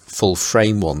the full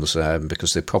frame ones,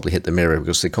 because they probably hit the mirror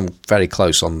because they come very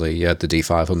close on the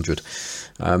D500.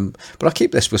 But I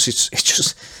keep this because it's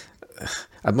just,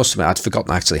 I must admit, I'd forgotten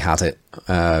I actually had it,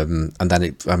 and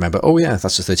then I remember, oh yeah,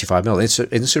 that's a 35mm.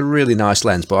 It's a really nice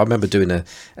lens, but I remember doing a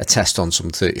test on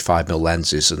some 35mm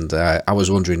lenses, and I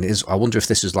was wondering, I wonder if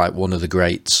this is like one of the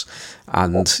greats,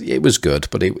 and it was good,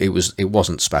 but it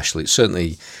wasn't special. It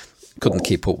certainly couldn't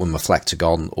keep up with my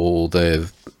Flectagon or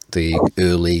the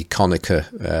early Konica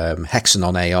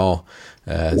Hexanon AR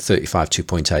 35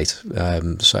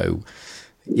 2.8. So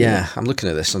yeah, I'm looking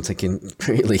at this, I'm thinking,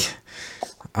 really,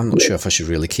 I'm not sure if I should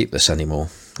really keep this anymore.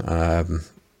 Yeah,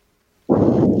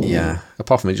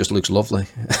 apart from it just looks lovely.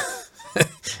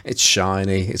 It's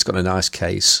shiny. It's got a nice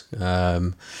case.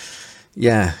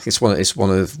 Yeah, it's one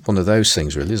of those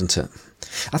things, really, isn't it?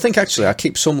 I think actually I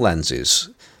keep some lenses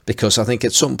because I think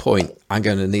at some point I'm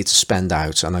going to need to spend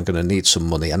out and I'm going to need some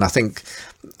money, and I think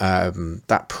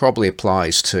that probably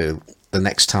applies to the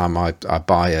next time I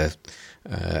buy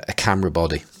a camera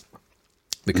body.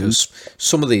 Because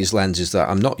some of these lenses that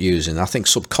I'm not using, I think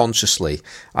subconsciously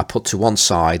I put to one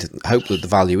side, hope that the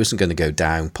value isn't going to go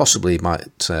down, possibly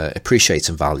might appreciate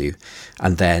in value,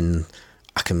 and then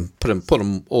I can put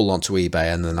them all onto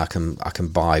eBay, and then I can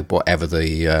buy whatever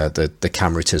the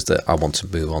camera it is that I want to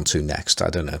move on to next.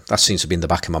 I don't know. That seems to be in the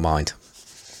back of my mind.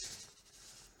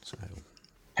 So.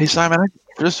 Hey Simon,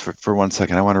 just for 1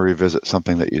 second, I want to revisit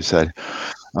something that you said.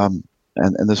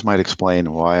 And this might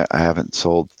explain why I haven't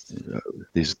sold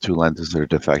these two lenses that are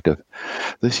defective.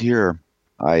 This year,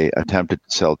 I attempted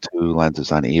to sell two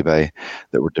lenses on eBay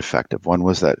that were defective. One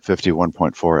was that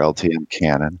 51.4 LTM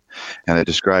Canon, and I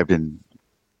described in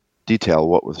detail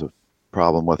what was the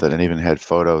problem with it, and even had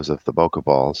photos of the bokeh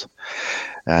balls.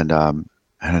 And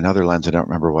another lens, I don't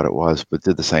remember what it was, but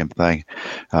did the same thing.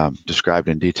 Described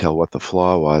in detail what the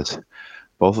flaw was.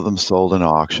 Both of them sold in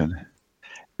auction,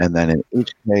 and then in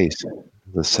each case,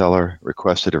 the seller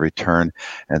requested a return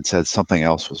and said something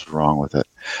else was wrong with it.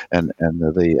 And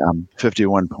the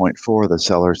 51.4, the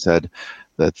seller said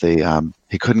that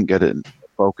he couldn't get it in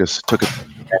focus, took it,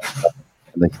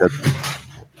 and they said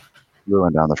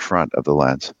ruined on the front of the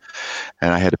lens.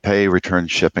 And I had to pay return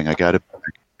shipping. I got it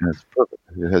back, and it's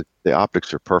perfect. The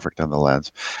optics are perfect on the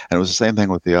lens. And it was the same thing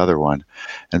with the other one.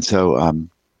 And so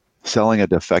selling a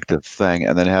defective thing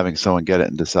and then having someone get it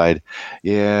and decide,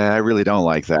 yeah, I really don't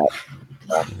like that.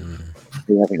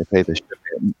 Having to pay the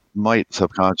shipping might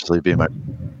subconsciously be my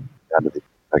down to the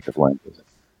defective lenses.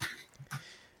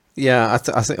 Yeah, I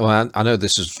think. Well, I know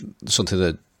this is something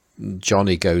that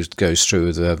Johnny goes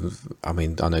through. I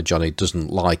mean, I know Johnny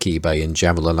doesn't like eBay in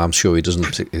general, and I'm sure he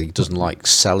doesn't like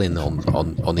selling on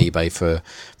eBay for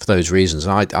those reasons.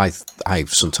 And I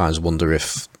sometimes wonder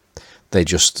if they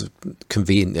just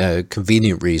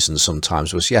convenient reasons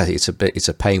sometimes. Was it's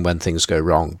a pain when things go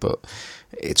wrong, but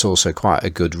it's also quite a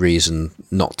good reason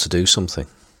not to do something.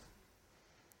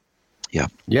 Yeah,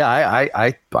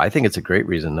 I think it's a great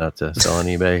reason not to sell on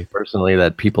eBay. Personally,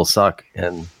 that people suck,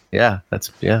 and I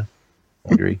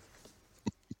agree.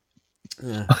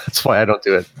 Yeah, that's why I don't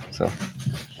do it. So,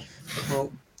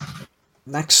 well,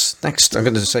 next, I'm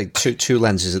going to say two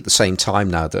lenses at the same time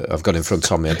now that I've got in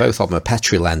front of me. Both of them are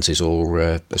Petri lenses, or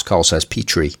as Carl says,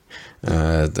 Petri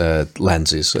the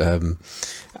lenses, and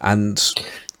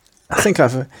I think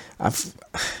I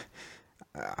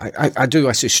do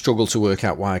actually struggle to work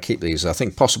out why I keep these. I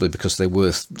think possibly because they're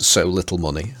worth so little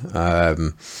money,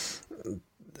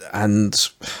 and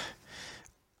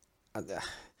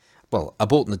well, I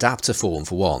bought an adapter for them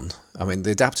for one. I mean,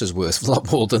 the adapter's worth a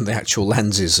lot more than the actual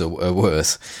lenses are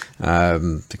worth,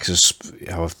 because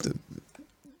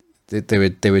they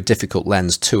were a difficult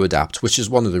lens to adapt, which is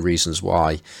one of the reasons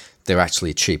why they're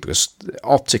actually cheap. Because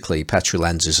optically, Petri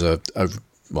lenses are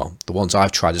well, the ones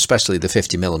I've tried, especially the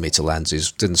 50mm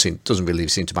lenses, doesn't really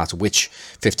seem to matter which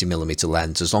 50mm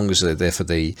lens, as long as they're there for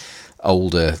the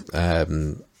older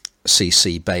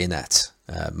CC bayonet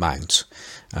mount.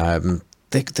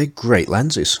 They're great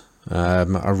lenses. I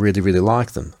really, really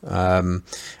like them.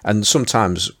 And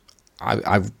sometimes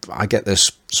I get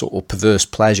this sort of perverse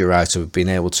pleasure out of being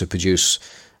able to produce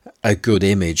a good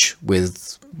image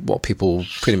with what people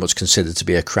pretty much consider to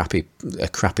be a crappy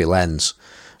lens.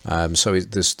 So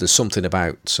there's something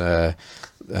about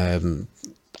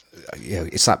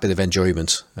it's that bit of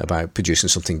enjoyment about producing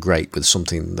something great with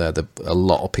something that a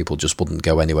lot of people just wouldn't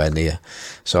go anywhere near.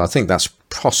 So I think that's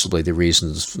possibly a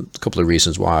couple of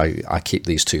reasons why I keep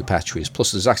these two Petris.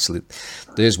 Plus,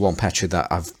 there's one Petri that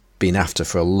I've been after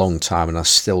for a long time and I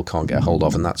still can't get a hold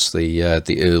of, and that's the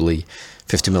early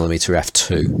 50mm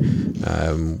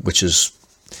f2, which is.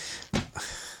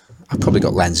 I've probably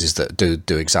got lenses that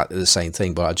do exactly the same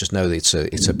thing, but I just know that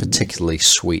it's a particularly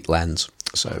sweet lens.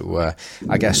 So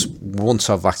I guess once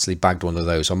I've actually bagged one of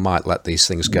those, I might let these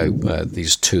things go,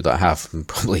 these two that I have, and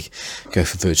probably go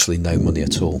for virtually no money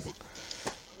at all.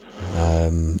 I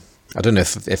don't know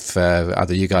if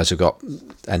either you guys have got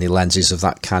any lenses of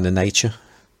that kind of nature.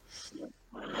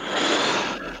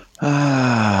 No,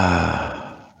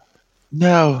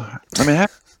 I mean I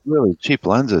have really cheap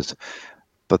lenses,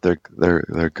 but they're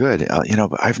good.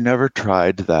 But I've never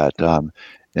tried that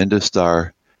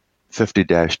Industar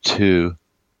 50-2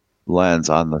 lens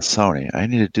on the Sony. I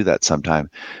need to do that sometime,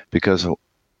 because in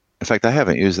fact I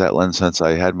haven't used that lens since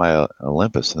I had my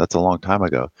Olympus. That's a long time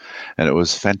ago, and it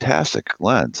was a fantastic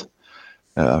lens.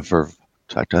 I think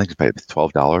I paid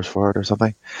 $12 for it or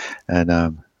something, and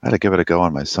I had to give it a go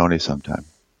on my Sony sometime.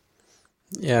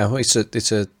 Yeah, well, it's a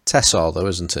Tessar though,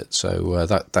 isn't it? So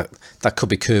that could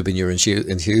be curbing your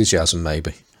enthusiasm,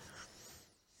 maybe.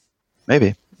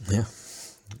 Maybe. Yeah.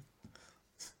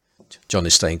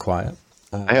 Johnny's staying quiet.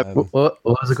 I have. What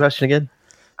was the question again?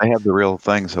 I have the real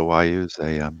thing, so why use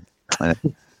a?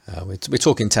 We're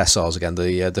talking Tessars again.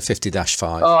 The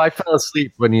 50-5. Oh, I fell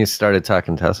asleep when you started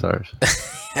talking Tessars.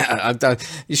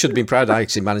 You should have been proud. I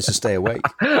actually managed to stay awake.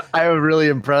 I was really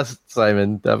impressed,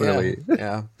 Simon. Definitely.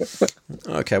 Yeah.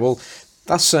 Okay. Well,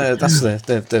 That's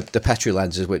the Petri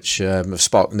lenses, which have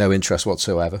sparked no interest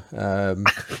whatsoever. Some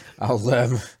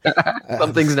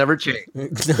things never change. No,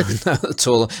 not at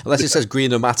all, unless it says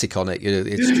Green-O-Matic on it.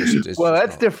 It's well, just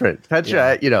that's not. different. Petri,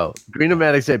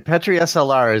 Green-O-Matic said Petri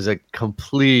SLR is a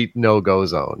complete no-go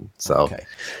zone. So Okay,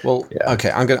 well, Yeah.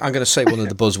 okay, I'm going to say one of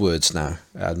the buzzwords now,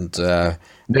 and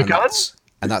Nikon?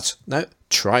 that's no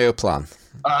Trioplan.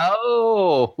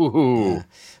 Oh,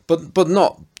 But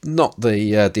not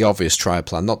the obvious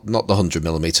Trioplan, not the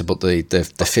 100mm, but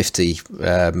the 50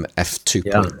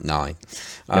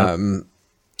 f2.9.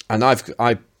 And I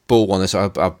bought one.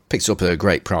 So I picked it up at a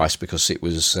great price because it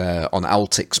was on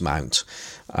Altix mount,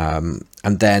 and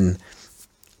then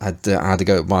I had to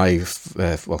go at my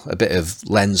a bit of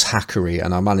lens hackery,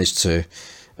 and I managed to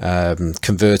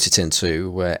convert it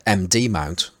into MD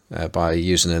mount by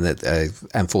using an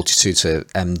M42 to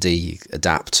MD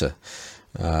adapter.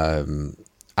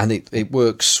 And it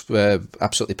works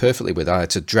absolutely perfectly with it. I had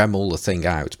to Dremel the thing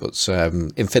out, but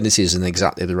infinity is in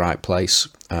exactly the right place,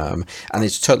 and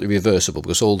it's totally reversible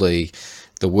because all the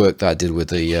work that I did with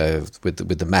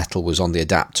the metal was on the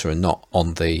adapter and not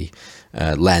on the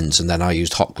lens. And then I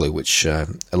used hot glue, which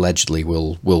allegedly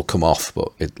will come off,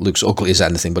 but it looks ugly as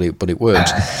anything, but it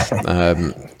works.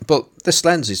 But this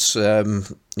lens is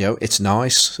it's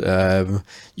nice.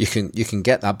 You can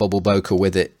get that bubble bokeh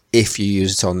with it if you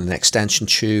use it on an extension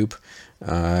tube,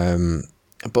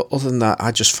 but other than that,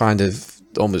 I just find it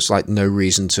almost like no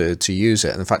reason to use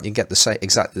it. And in fact, you get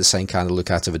exactly the same kind of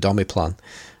look out of a Domiplan.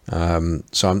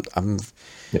 So I'm or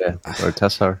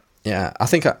Tessar. yeah, I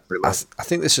think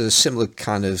this is a similar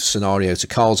kind of scenario to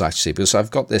Carl's actually, because I've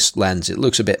got this lens. It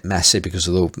looks a bit messy because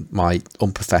of my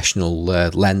unprofessional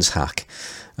lens hack,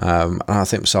 and I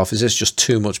think to myself, is this just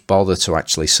too much bother to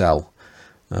actually sell?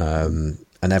 And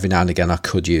every now and again I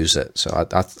could use it, so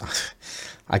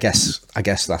I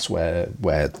guess that's where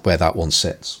that one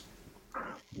sits.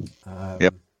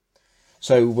 Yep.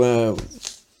 So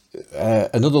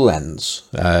another lens,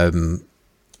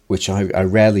 which I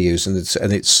rarely use, and it's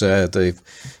the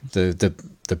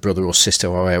brother or sister,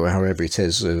 or however it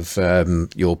is, of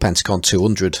your Pentacon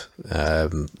 200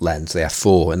 lens, the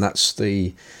f4, and that's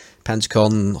the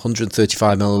Pentacon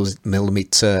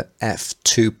 135mm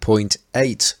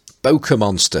f2.8 bokeh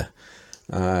monster.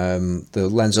 The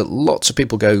lens that lots of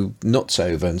people go nuts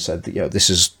over and said that this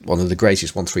is one of the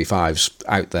greatest 135s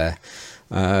out there,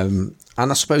 and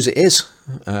I suppose it is.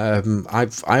 I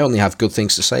only have good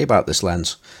things to say about this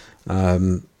lens.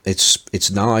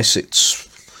 It's nice.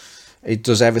 It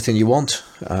does everything you want.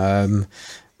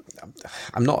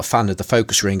 I'm not a fan of the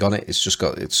focus ring on it.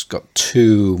 It's got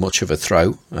too much of a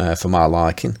throw for my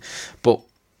liking. But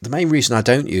the main reason I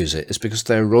don't use it is because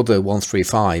there are other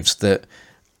 135s that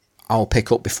I'll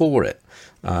pick up before it.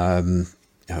 A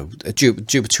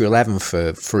Jupiter 11,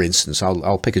 for instance,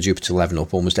 I'll pick a Jupiter 11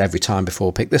 up almost every time before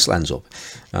I pick this lens up,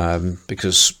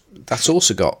 because that's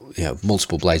also got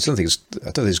multiple blades. I don't think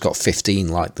it's got 15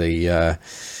 like the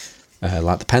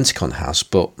Pentacon has,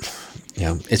 but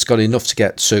it's got enough to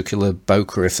get circular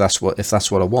bokeh if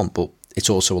that's what I want. But it's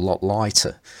also a lot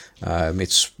lighter.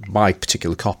 My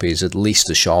particular copy is at least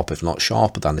as sharp, if not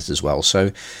sharper, than it as well.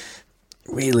 So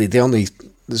really, there are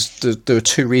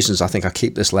two reasons I think I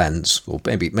keep this lens, or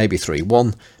maybe three.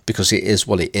 One, because it is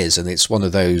what it is, and it's one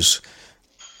of those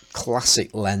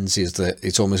classic lenses that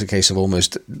it's almost a case of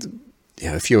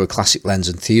if you're a classic lens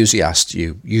enthusiast,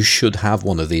 you should have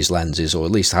one of these lenses, or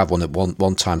at least have one at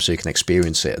one time so you can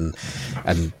experience it and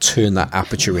turn that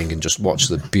aperture ring and just watch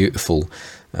the beautiful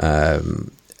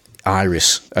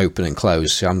iris open and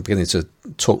close. So I'm beginning to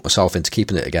talk myself into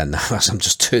keeping it again now as I'm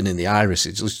just turning the iris.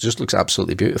 It just looks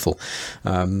absolutely beautiful.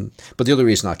 But the other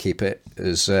reason I keep it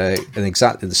is in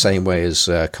exactly the same way as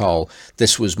Carl.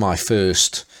 This was my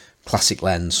first classic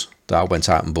lens that I went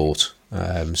out and bought,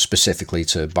 specifically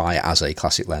to buy it as a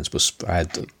classic lens. But I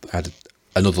had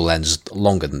another lens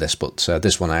longer than this, but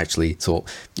this one I actually thought,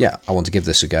 I want to give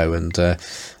this a go, and I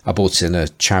bought it in a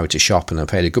charity shop, and I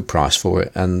paid a good price for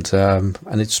it, and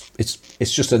it's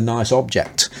just a nice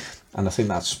object, and I think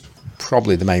that's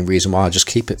probably the main reason why I just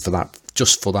keep it for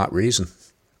that reason.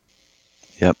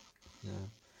 Yep.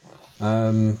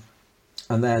 And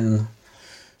then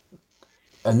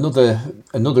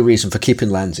another reason for keeping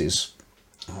lenses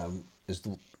is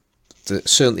that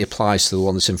certainly applies to the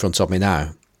one that's in front of me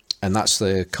now. And that's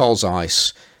the Carl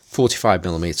Zeiss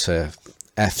 45mm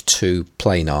f2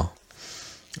 planar,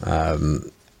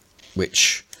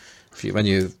 which when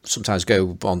you sometimes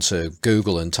go onto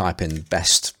Google and type in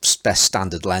best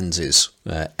standard lenses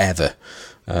ever,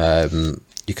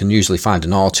 you can usually find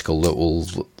an article that will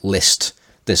list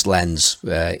this lens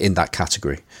in that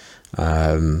category.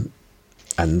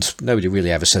 and nobody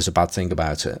really ever says a bad thing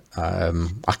about it.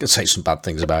 I can say some bad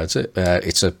things about it.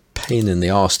 It's a pain in the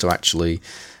arse to actually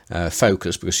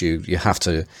focus, because you have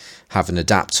to have an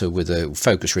adapter with a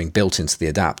focus ring built into the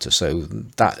adapter, so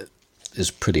that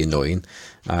is pretty annoying.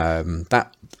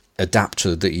 That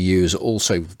adapter that you use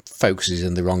also focuses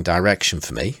in the wrong direction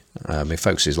for me. It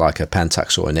focuses like a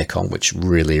Pentax or a Nikon, which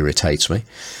really irritates me.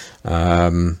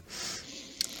 So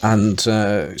I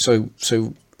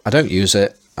don't use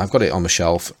it. I've got it on my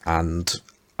shelf, and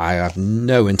I have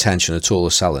no intention at all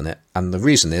of selling it. And the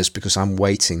reason is because I'm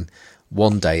waiting.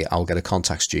 One day I'll get a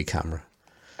Contax G camera.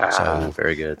 So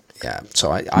very good. Yeah,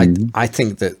 so I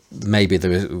think that maybe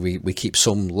we keep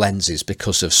some lenses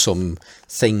because of some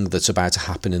thing that's about to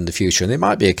happen in the future, and it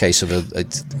might be a case of you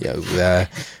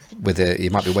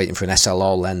might be waiting for an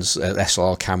SLR lens,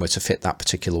 SLR camera to fit that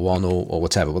particular one, or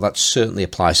whatever. Well, that certainly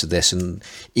applies to this, and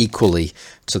equally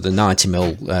to the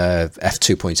 90mm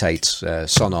f2.8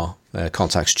 Sonar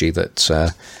Contax G. That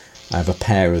I have a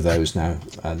pair of those now,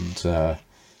 and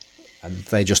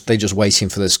they're just waiting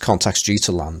for this Contax G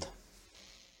to land.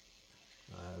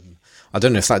 I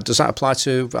don't know if does that apply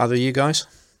to either of you guys?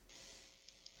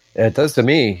 Yeah, it does to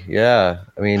me. Yeah,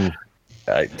 I mean,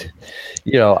 I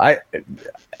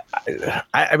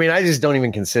just don't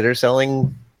even consider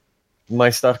selling my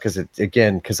stuff because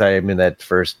I am in that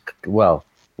first,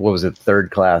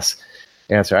 third class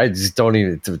answer. I just don't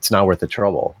even. It's not worth the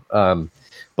trouble.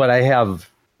 But I have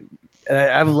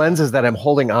lenses that I'm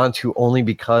holding on to only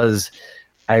because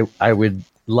I would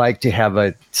like to have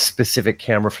a specific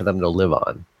camera for them to live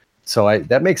on. So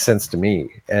that makes sense to me.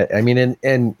 I mean,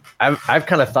 and I've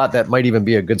kind of thought that might even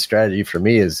be a good strategy for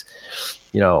me is,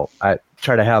 I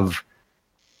try to have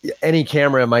any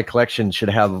camera in my collection should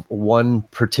have one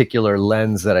particular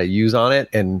lens that I use on it.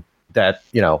 And that,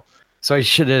 so I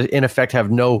should in effect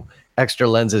have no extra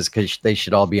lenses because they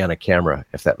should all be on a camera,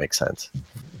 if that makes sense.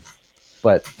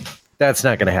 But that's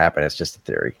not going to happen. It's just a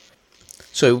theory.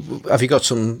 So have you got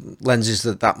some lenses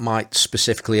that might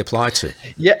specifically apply to?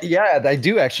 Yeah, I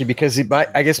do actually, because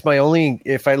I guess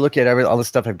if I look at all the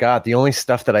stuff I've got, the only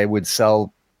stuff that I would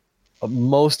sell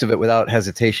most of it without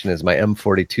hesitation is my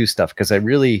M42 stuff, because I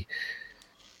really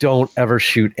don't ever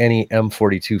shoot any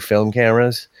M42 film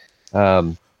cameras.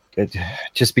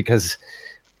 Just because,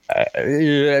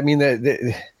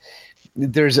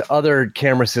 there's other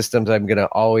camera systems I'm going to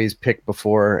always pick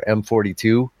before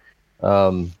M42.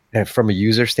 From a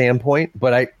user standpoint,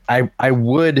 but I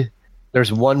would,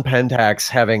 there's one Pentax,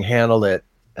 having handled it,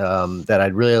 that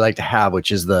I'd really like to have,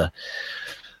 which is the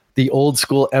old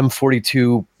school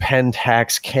M42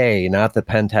 Pentax K, not the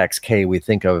Pentax K we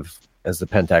think of as the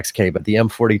Pentax K, but the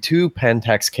M42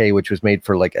 Pentax K, which was made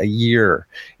for like a year.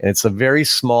 And it's a very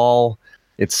small,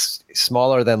 it's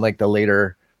smaller than like the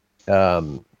later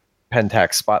Pentax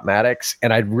Spotmatics.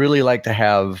 And I'd really like to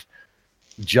have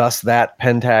just that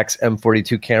Pentax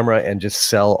M42 camera and just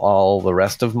sell all the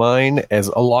rest of mine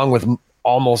along with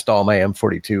almost all my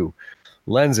M42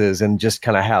 lenses, and just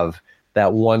kind of have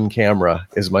that one camera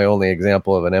is my only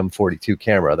example of an M42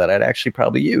 camera that I'd actually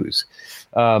probably use.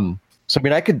 So I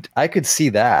mean, I could see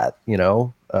that,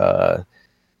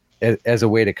 as a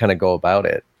way to kind of go about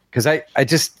it, because I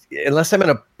just, unless I'm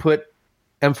going to put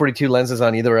M42 lenses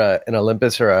on either an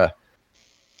Olympus or a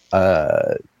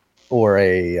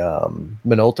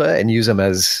Minolta and use them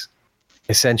as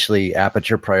essentially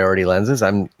aperture priority lenses,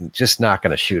 I'm just not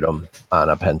going to shoot them on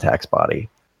a Pentax body.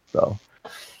 So,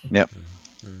 yep.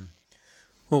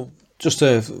 Well, just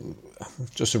to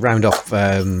round off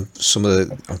some of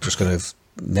the, I'm just going to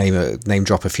name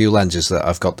drop a few lenses that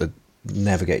I've got that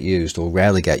never get used or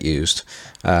rarely get used.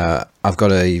 I've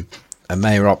got a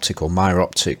Meyer Optic or Meyer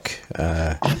Optic.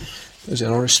 Is it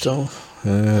an Oristor?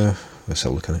 Let's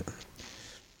have a look at it.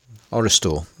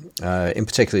 Oristor. In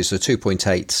particular, it's the 2.8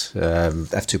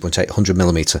 f2.8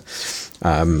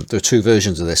 100mm. There are two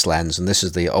versions of this lens, and this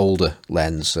is the older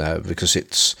lens because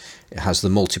it has the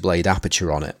multi-blade aperture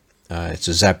on it. It's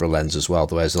a zebra lens as well,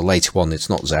 whereas the later one, it's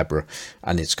not zebra,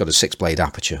 and it's got a 6-blade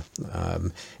aperture.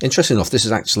 Interesting enough, this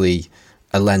is actually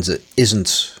a lens that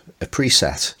isn't a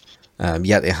preset,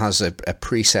 yet it has a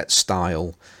preset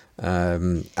style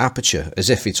aperture,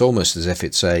 almost as if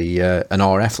it's an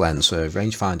RF lens, a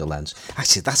rangefinder lens.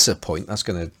 Actually, that's a point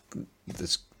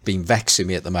that's been vexing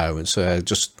me at the moment. So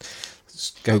just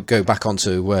go back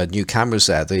onto new cameras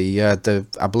there.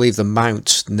 I believe the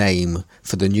mount name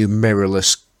for the new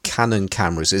mirrorless Canon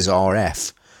cameras is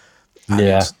RF.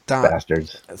 And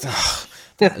bastards.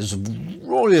 That is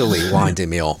really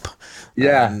winding me up.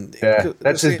 Yeah.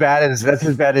 That's as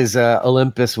bad as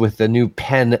Olympus with the new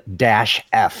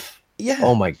Pen-F. Yeah.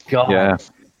 Oh my god.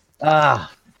 Yeah.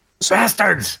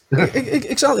 Bastards.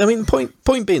 Exactly. I mean,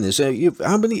 point being is,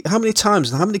 how many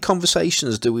times and how many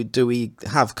conversations do we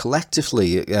have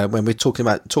collectively when we're talking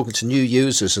to new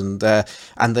users and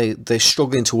they're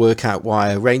struggling to work out why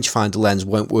a rangefinder lens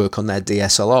won't work on their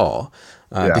DSLR.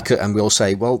 And we'll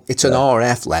say, well, it's an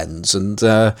RF lens, and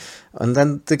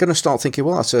then they're going to start thinking,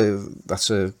 well, that's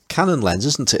a Canon lens,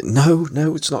 isn't it? No,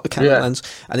 it's not a Canon lens,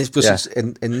 and it's because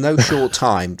in no short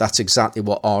time, that's exactly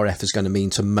what RF is going to mean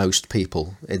to most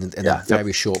people in a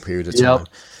very short period of time.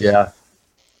 Yeah.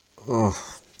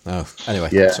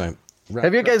 Anyway, so.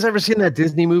 Have you guys ever seen that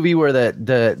Disney movie where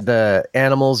the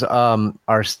animals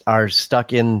are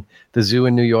stuck in the zoo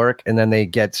in New York and then they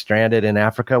get stranded in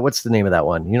Africa? What's the name of that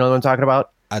one? You know what I'm talking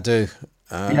about? I do.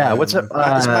 What's it?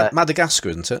 It's Madagascar,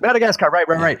 isn't it? Madagascar,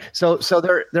 right. So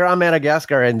they're on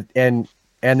Madagascar and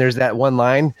there's that one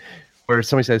line where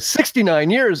somebody says 69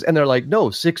 years and they're like, no,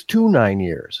 629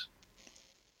 years.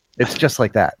 It's just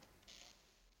like that.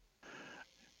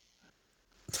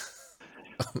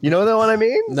 You know the one I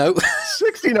mean? No.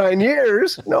 69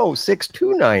 years? No,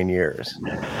 629 years.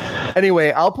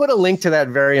 Anyway, I'll put a link to that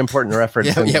very important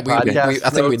reference in the podcast. I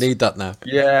think we need that now.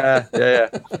 Yeah.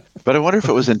 But I wonder if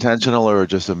it was intentional or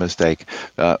just a mistake,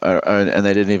 and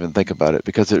they didn't even think about it,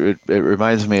 because it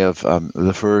reminds me of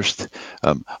the first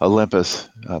Olympus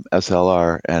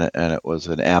SLR, and it was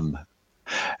an M.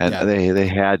 And they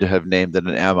had to have named it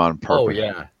an M on purpose. Oh,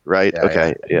 yeah. Right? Yeah,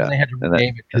 okay, yeah. And they had to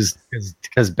rename it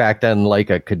because back then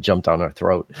Leica could jump down our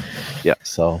throat. Yeah.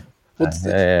 So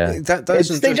they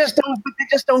just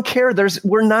don't care.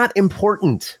 We're not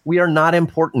important. We are not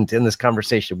important in this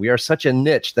conversation. We are such a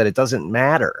niche that it doesn't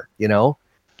matter, you know?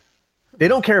 They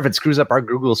don't care if it screws up our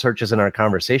Google searches and our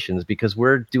conversations, because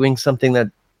we're doing something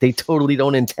that they totally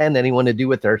don't intend anyone to do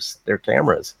with their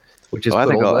cameras, which is I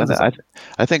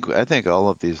think all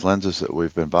of these lenses that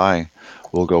we've been buying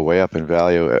will go way up in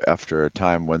value after a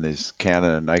time when these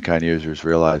Canon and Nikon users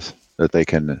realize that they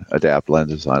can adapt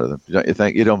lenses onto them. Don't you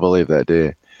think? You don't believe that, do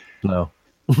you? No,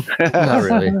 not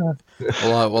really.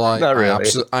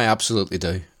 I absolutely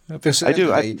do. I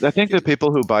do. I think the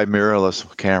people who buy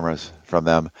mirrorless cameras from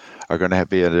them are going to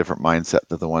be in a different mindset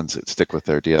than the ones that stick with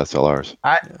their DSLRs.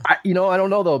 I don't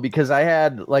know though, because I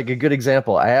had like a good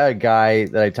example. I had a guy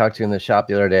that I talked to in the shop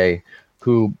the other day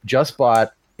who just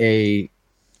bought a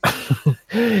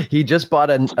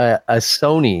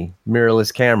Sony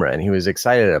mirrorless camera, and he was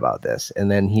excited about this. And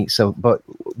then but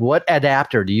what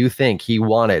adapter do you think he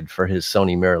wanted for his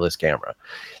Sony mirrorless camera?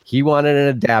 He wanted an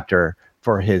adapter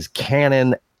for his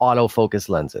Canon autofocus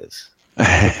lenses.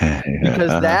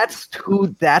 Because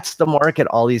that's the market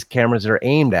all these cameras are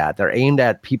aimed at. They're aimed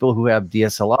at people who have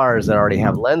DSLRs that already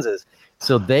have lenses.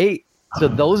 So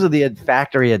those are the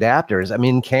factory adapters. I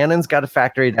mean, Canon's got a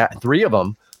factory 3 of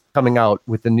them coming out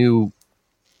with the new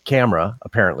camera,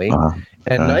 apparently.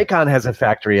 And Nikon has a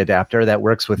factory adapter that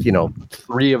works with,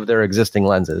 3 of their existing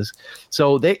lenses.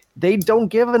 So they don't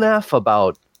give an F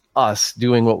about us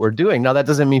doing what we're doing. Now, that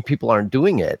doesn't mean people aren't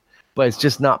doing it, but it's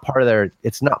just not part of their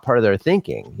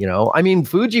thinking, I mean,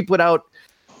 Fuji put out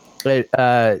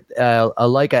a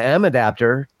Leica M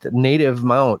adapter, the native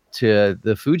mount to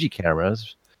the Fuji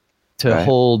cameras to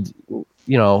hold,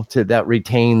 that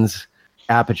retains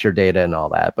aperture data and all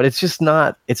that, but it's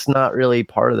not really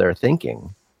part of their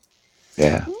thinking.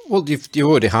 Yeah. Well, you've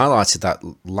already highlighted that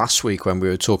last week when we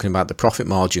were talking about the profit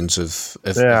margins of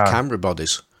camera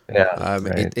bodies. Yeah,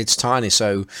 it's tiny,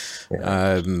 so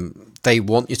they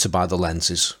want you to buy the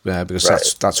lenses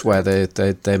because that's where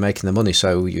they're making the money.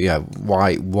 So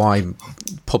why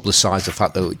publicize the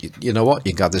fact that you know what,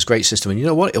 you got this great system, and you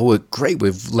know what, it'll work great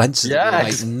with lenses that you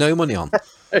make no money on.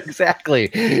 Exactly.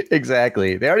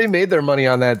 They already made their money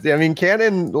on that. I mean,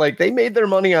 Canon, they made their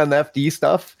money on the FD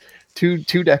stuff two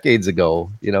decades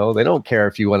ago. They don't care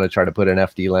if you want to try to put an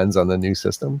FD lens on the new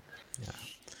system.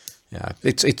 Yeah,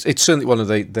 it's certainly one of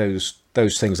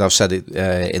those things I've said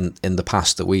in the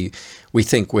past, that we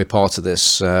think we're part of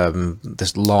this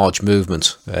this large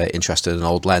movement interested in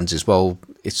old lenses. Well,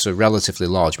 it's a relatively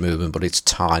large movement, but it's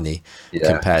tiny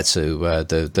compared to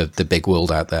the big world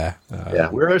out there.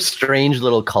 We're a strange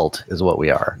little cult, is what we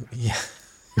are. Yeah,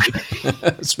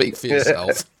 speak for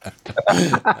yourself.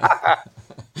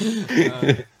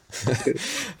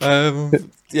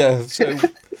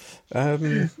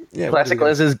 Classic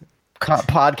Lenses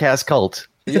podcast cult.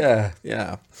 Yeah.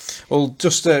 Well,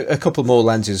 just a couple more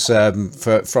lenses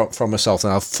from myself,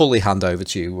 and I'll fully hand over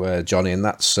to you, Johnny. And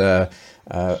that's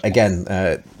again,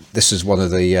 this is one of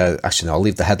the. Actually, no, I'll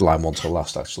leave the headline one till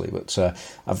last. Actually, but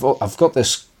I've got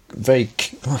this very.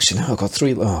 Actually, no, I've got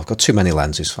 3. Oh, I've got too many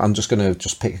lenses. I'm just going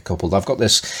to pick a couple. I've got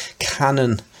this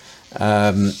Canon.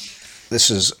 This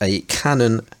is a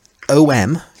Canon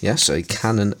OM, yes, a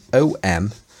Canon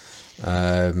OM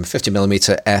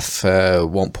 50mm f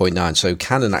 1.9. So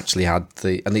Canon actually had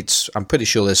I'm pretty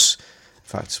sure this, in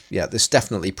fact, yeah, this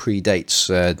definitely predates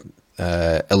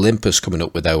Olympus coming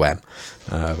up with OM.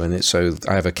 So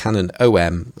I have a Canon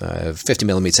OM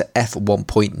 50mm f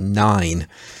 1.9.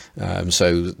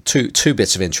 So two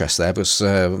bits of interest there, because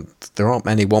there aren't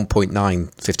many 1.9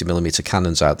 50mm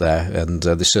Canons out there, and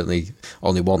there's certainly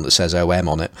only one that says OM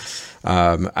on it.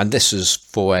 And this is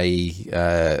for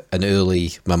an early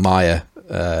Mamiya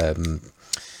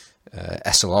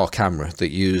SLR camera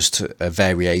that used a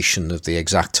variation of the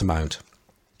Exacta mount.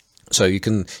 So you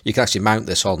can actually mount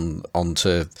this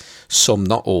onto some,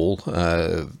 not all,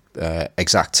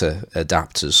 Exacta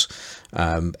adapters,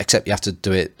 except you have to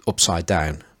do it upside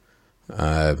down.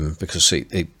 Because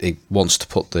it wants to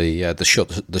put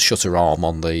the shutter arm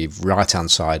on the right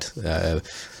hand side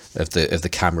of the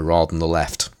camera rather than the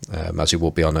left, as it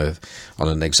would be on an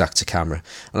Exacta camera.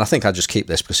 And I think I just keep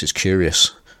this because it's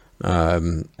curious.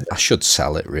 I should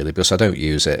sell it really, because I don't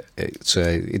use it. It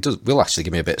will actually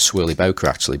give me a bit of swirly bokeh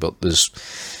actually, but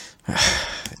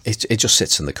it just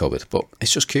sits in the cupboard. But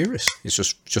it's just curious. It's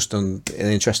just an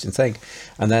interesting thing.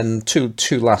 And then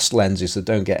two last lenses that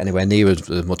don't get anywhere near as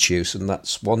much use, and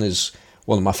one is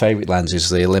one of my favourite lenses,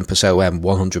 the Olympus OM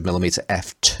 100mm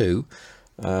f2.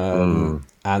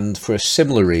 And for a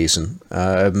similar reason,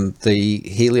 the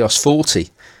Helios 40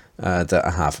 that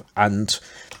I have, and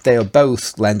they are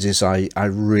both lenses I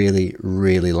really,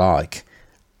 really like,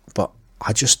 but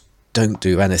I just don't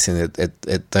do anything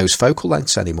at those focal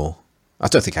lengths anymore. I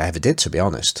don't think I ever did, to be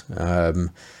honest.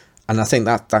 And I think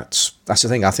that's the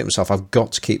thing. I think to myself, I've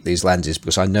got to keep these lenses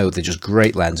because I know they're just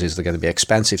great lenses. They're going to be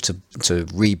expensive to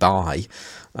rebuy.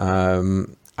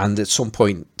 And at some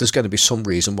point, there's going to be some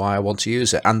reason why I want to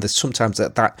use it. And sometimes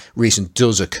that reason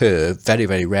does occur, very,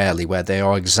 very rarely, where they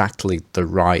are exactly the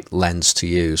right lens to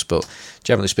use. But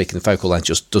generally speaking, the focal length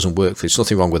just doesn't work for it. There's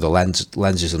nothing wrong with the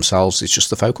lenses themselves. It's just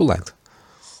the focal length.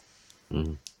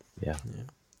 Yeah.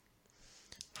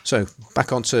 So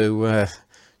back onto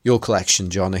your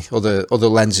collection, Johnny. Other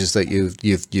lenses that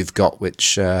you've got,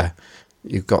 which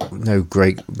you've got no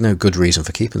good reason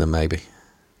for keeping them, maybe.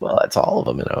 Well, that's all of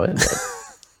them, isn't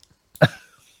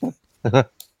it?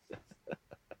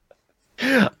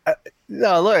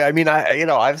 No, look, I mean,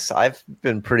 I've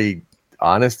been pretty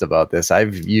honest about this.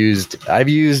 I've used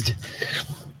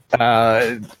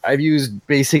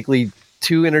basically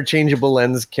 2 interchangeable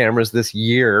lens cameras this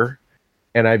year,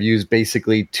 and I've used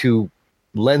basically 2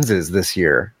 lenses this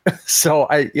year. So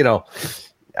I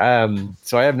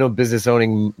have no business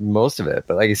owning most of it.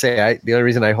 But like I say, the only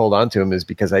reason I hold on to them is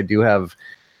because I do have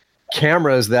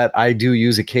cameras that I do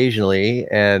use occasionally,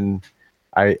 and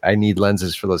I need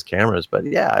lenses for those cameras. But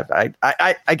yeah,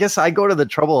 I guess I go to the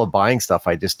trouble of buying stuff.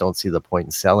 I just don't see the point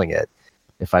in selling it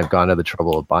if I've gone to the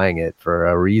trouble of buying it for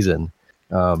a reason,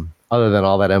 other than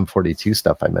all that M42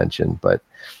 stuff I mentioned. But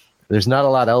there's not a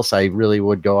lot else I really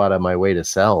would go out of my way to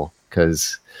sell,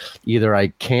 because either I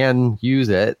can use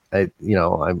it, I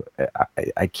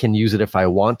can use it if I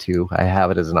want to. I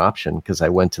have it as an option because I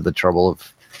went to the trouble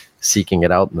of seeking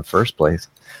it out in the first place.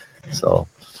 So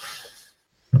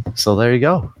there you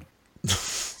go.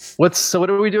 What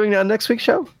are we doing on next week's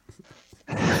show?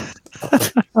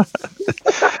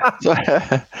 So,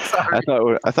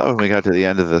 I thought when we got to the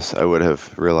end of this, I would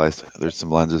have realized there's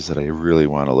some lenses that I really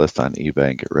want to list on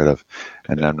eBay and get rid of,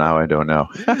 and now I don't know.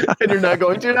 And you're not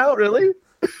going to now, really?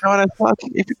 No, and I thought,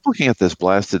 if you're looking at this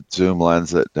blasted zoom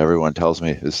lens that everyone tells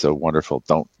me is so wonderful,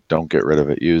 don't get rid of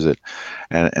it, use it.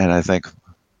 And I think,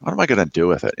 what am I going to do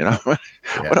with it? What am I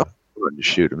going to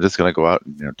shoot? I'm just going to go out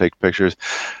and take pictures.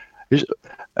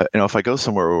 If I go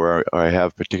somewhere where I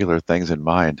have particular things in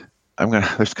mind,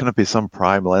 there's going to be some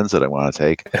prime lens that I want to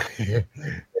take.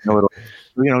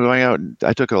 Going out,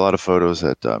 I took a lot of photos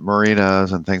at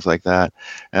marinas and things like that,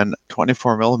 and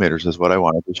 24 millimeters is what I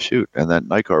wanted to shoot, and then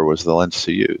Nikkor was the lens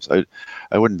to use.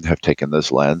 I wouldn't have taken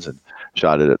this lens and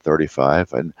shot it at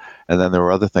 35, and then there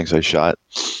were other things I shot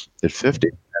at 50,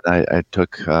 and I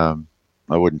took. I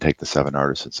wouldn't take the 7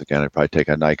 Artisans again. I'd probably take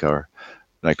a Nikkor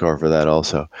for that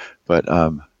also, but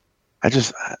I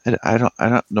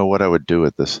don't know what I would do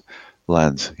with this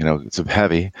lens. It's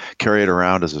heavy. Carry it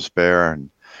around as a spare, and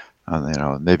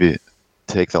maybe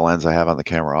take the lens I have on the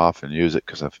camera off and use it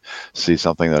because I see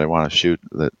something that I want to shoot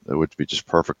that would be just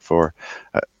perfect for.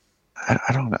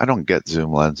 I don't get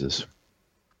zoom lenses.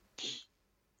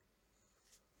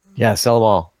 Yeah, sell them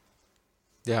all.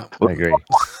 Yeah, I agree.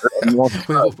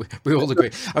 we all agree.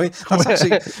 I mean, that's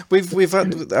actually we've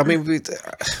had. I mean,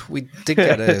 we did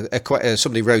get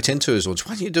somebody wrote into us once.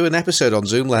 Why don't you do an episode on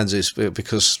zoom lenses?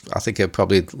 Because I think it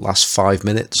probably lasts 5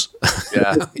 minutes.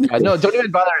 Yeah. No, don't even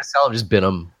bother to sell them. Just bin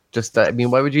them. Just, I mean,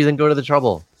 why would you then go to the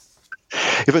trouble?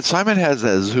 Yeah, but Simon has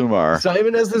a Zoomar.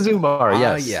 Simon has the Zoomar,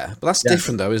 yes. Yeah, but that's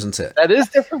different though, isn't it? That is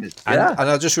different. And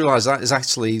I just realised that is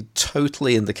actually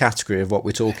totally in the category of what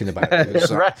we're talking about.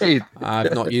 Right.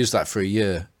 I've not used that for a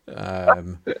year.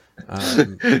 And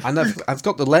I've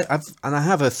got I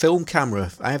have a film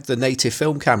camera. I have the native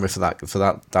film camera for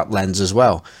that lens as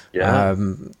well. Yeah.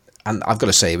 And I've got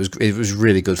to say, it was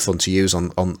really good fun to use on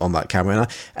that camera.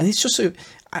 And it's just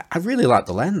I really like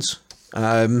the lens.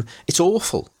 It's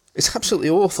awful. It's absolutely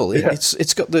awful. Yeah.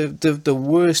 It's got the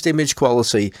worst image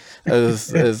quality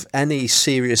of any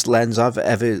serious lens I've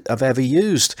ever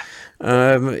used.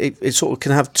 It sort of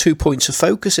can have 2 points of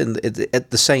focus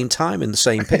at the same time in the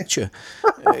same picture.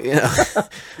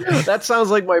 That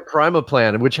sounds like my Prima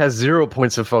plan, which has 0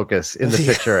 points of focus in the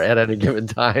picture at any given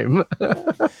time.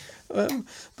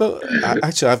 But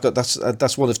actually, I've got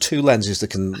that's one of 2 lenses that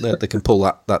can pull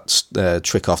that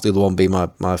trick off. The other one being my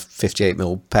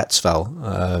 58mm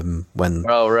Petzval. When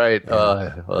right,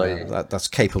 that's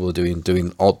capable of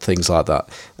doing odd things like that.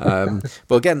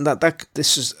 But again,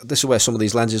 this is where some of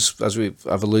these lenses, as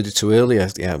I've alluded to earlier,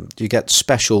 you get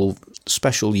special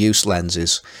use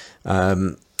lenses,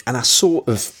 and I sort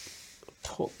of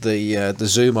put the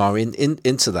Zoomar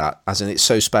into that, as in it's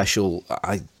so special.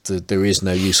 There is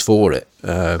no use for it.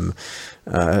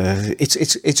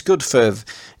 It's good for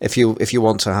if you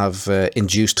want to have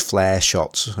induced flare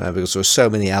shots, because there are so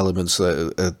many elements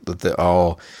that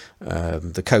are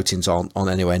the coatings aren't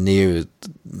anywhere near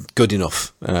good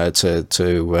enough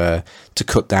to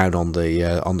cut down on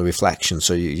the reflection.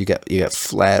 So you get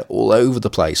flare all over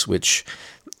the place, which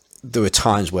there are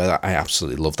times where I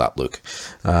absolutely love that look.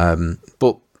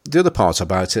 But the other part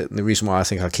about it, and the reason why I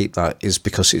think I keep that, is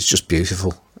because it's just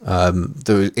beautiful.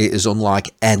 It is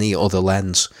unlike any other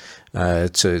lens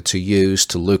to use,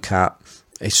 to look at.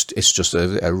 It's just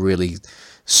a really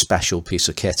special piece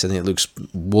of kit, and it looks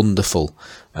wonderful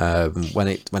when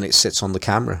it sits on the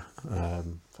camera.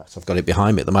 In fact, I've got it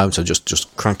behind me at the moment. I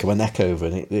just crank my neck over,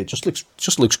 and it just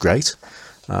looks great.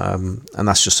 And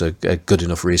that's just a good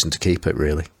enough reason to keep it,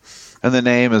 really. And the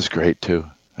name is great too.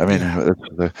 I mean, it's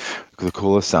the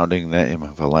coolest sounding name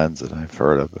of a lens that I've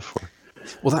heard of before.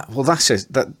 That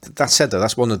said, though,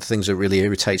 that's one of the things that really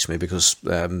irritates me, because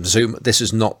this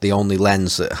is not the only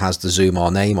lens that has the Zoomar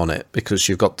name on it, because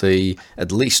you've got there's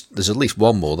at least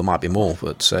one more, there might be more,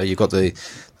 but you've got the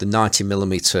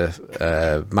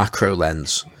 90mm macro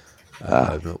lens,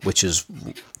 which is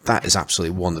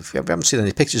absolutely wonderful. We haven't seen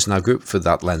any pictures in our group for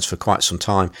that lens for quite some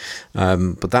time,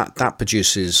 but that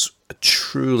produces a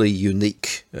truly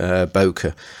unique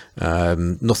bokeh.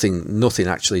 Nothing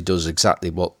actually does exactly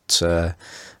what the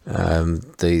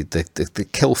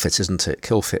Kilfit, isn't it?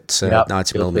 Kilfit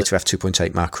 90mm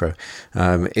f2.8 macro.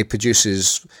 It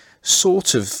produces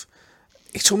sort of,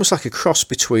 it's almost like a cross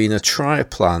between a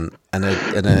trioplan and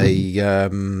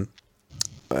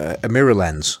a mirror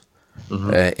lens.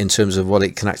 In terms of what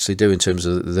it can actually do in terms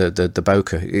of the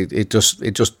bokeh. It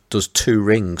just does 2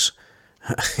 rings.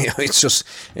 It's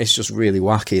just really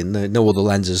wacky, and no other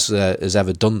lens has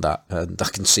ever done that, and I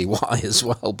can see why as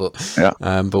well. But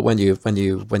when you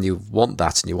want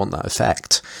that and you want that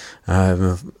effect,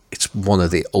 it's one of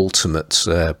the ultimate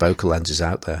bokeh lenses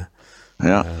out there.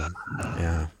 But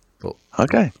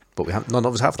none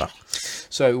of us have that.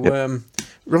 So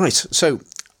right. So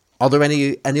are there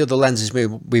any other lenses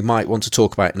we might want to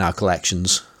talk about in our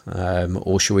collections,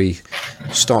 or should we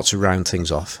start to round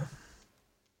things off?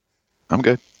 I'm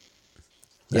good.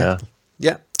 Yeah.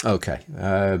 Okay.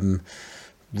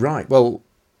 Right. Well,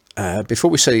 before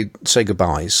we say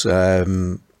goodbyes,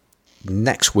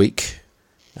 next week,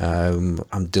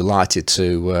 I'm delighted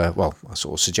to. I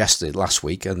sort of suggested it last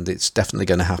week, and it's definitely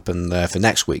going to happen for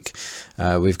next week.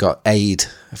 We've got Aid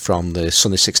from the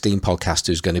Sunny 16 podcast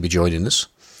who's going to be joining us.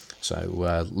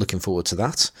 So looking forward to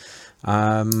that.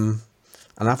 And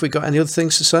have we got any other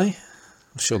things to say?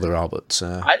 I'm sure there are, but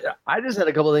I just had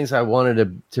a couple of things I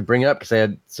wanted to bring up, because I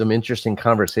had some interesting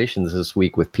conversations this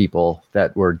week with people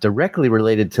that were directly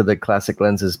related to the Classic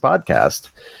Lenses podcast.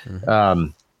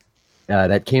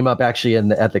 That came up actually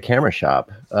at the camera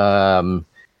shop.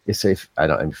 If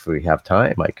we have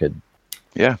time, I could.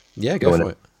 Yeah, go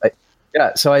for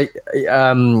it. So I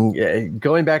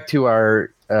going back to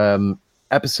our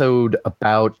episode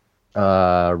about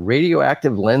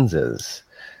radioactive lenses.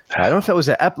 I don't know if it was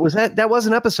that was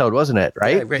an episode, wasn't it?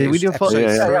 Right? Yeah, Did we do a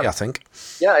episode 3, I think.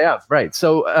 Yeah, right.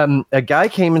 So a guy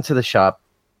came into the shop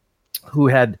who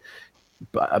had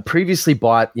previously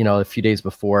bought, a few days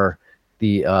before,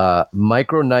 the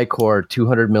Micro Nikkor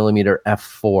 200 millimeter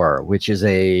f4, which is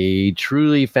a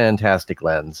truly fantastic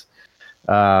lens.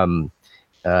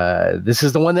 This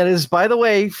is the one that is, by the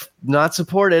way, not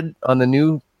supported on the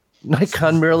new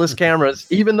Nikon mirrorless cameras,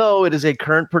 even though it is a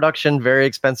current production, very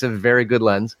expensive, very good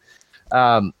lens.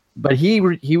 But he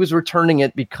was returning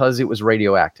it because it was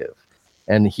radioactive.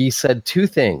 And he said two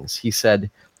things. He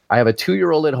said, I have a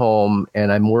 2-year-old at home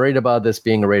and I'm worried about this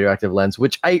being a radioactive lens,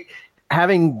 which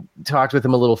having talked with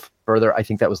him a little further, I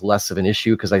think that was less of an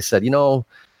issue because I said,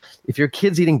 if your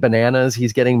kid's eating bananas,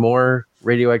 he's getting more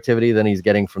radioactivity than he's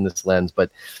getting from this lens. But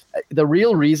the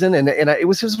real reason, and it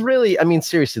was just really,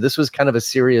 seriously, this was kind of a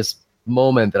serious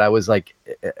moment that I was like,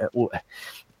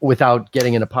 without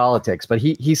getting into politics. But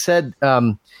he said, let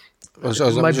me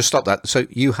just stop that. So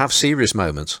you have serious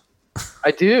moments.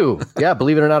 I do. Yeah,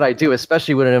 believe it or not, I do,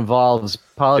 especially when it involves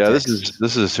politics. Yeah,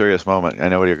 this is a serious moment. I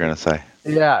know what you're going to say.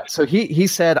 Yeah. So he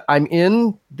said, I'm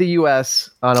in the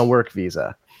U.S. on a work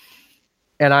visa.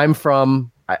 And I'm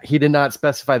from, he did not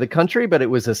specify the country, but it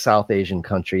was a South Asian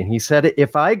country. And he said,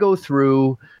 if I go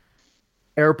through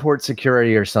airport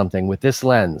security or something with this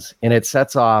lens and it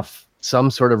sets off some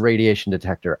sort of radiation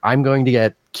detector, I'm going to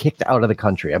get kicked out of the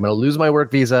country. I'm going to lose my work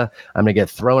visa. I'm going to get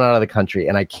thrown out of the country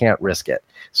and I can't risk it.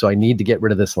 So I need to get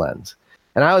rid of this lens.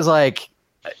 And I was like,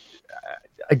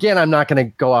 again, I'm not going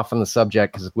to go off on the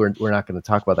subject because we're not going to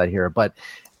talk about that here. But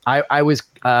I was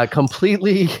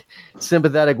completely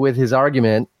sympathetic with his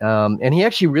argument. And he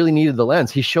actually really needed the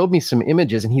lens. He showed me some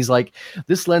images and he's like,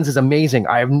 this lens is amazing.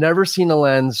 I have never seen a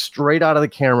lens straight out of the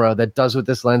camera that does what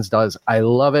this lens does. I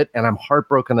love it. And I'm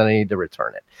heartbroken that I need to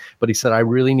return it. But he said, I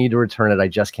really need to return it. I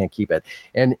just can't keep it.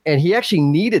 And he actually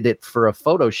needed it for a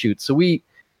photo shoot. So we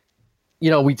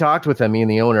talked with him, me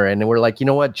and the owner, and we're like, you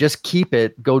know what, just keep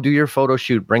it, go do your photo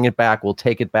shoot, bring it back. We'll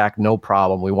take it back. No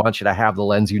problem. We want you to have the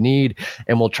lens you need.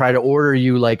 And we'll try to order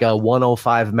you like a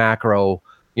 105 macro,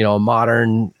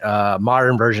 modern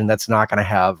version that's not going to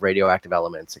have radioactive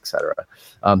elements, et cetera.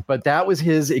 But that was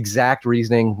his exact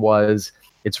reasoning, was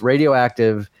it's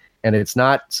radioactive and it's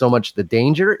not so much the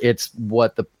danger, it's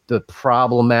what the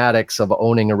problematics of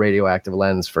owning a radioactive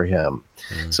lens for him.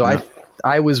 Mm-hmm. So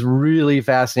I was really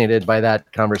fascinated by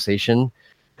that conversation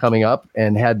coming up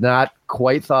and had not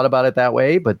quite thought about it that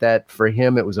way, but that for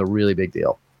him, it was a really big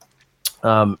deal.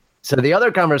 So the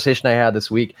other conversation I had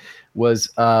this week was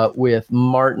with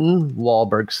Martin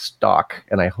Wahlberg-Stock,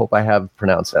 and I hope I have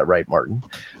pronounced that right, Martin.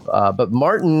 But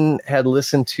Martin had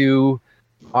listened to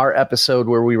our episode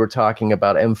where we were talking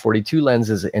about M42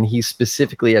 lenses, and he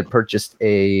specifically had purchased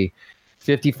a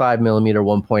 55 millimeter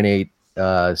 1.8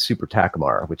 Super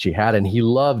Takumar, which he had, and he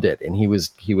loved it. And he was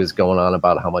going on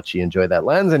about how much he enjoyed that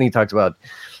lens, and he talked about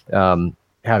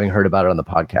having heard about it on the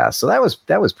podcast. So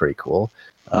that was pretty cool.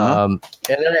 And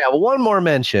then I have one more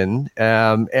mention,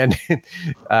 and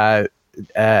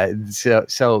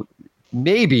so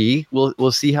maybe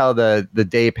we'll see how the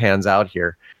day pans out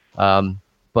here.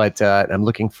 But I'm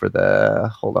looking for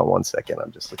hold on one second.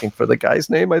 I'm just looking for the guy's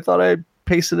name. I thought I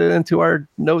pasted it into our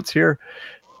notes here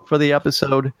for the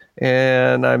episode,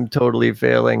 and I'm totally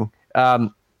failing. I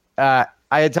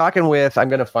had talking with, I'm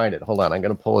going to find it. Hold on. I'm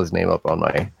going to pull his name up on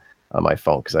my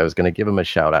phone because I was going to give him a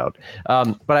shout out.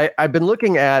 But I've been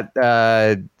looking at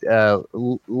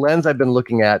lens I've been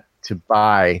looking at to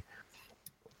buy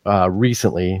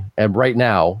recently, and right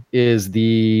now is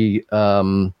the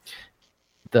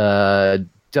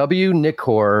W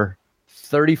Nikkor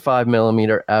 35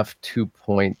 millimeter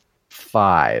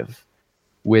f2.5,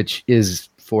 which is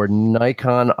for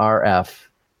Nikon RF.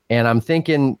 And I'm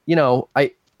thinking,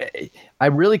 I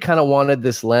really kind of wanted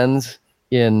this lens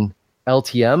in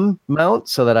LTM mount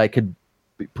so that I could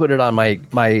put it on my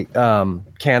Canon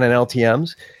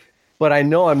LTMs. But I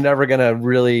know I'm never going to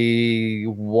really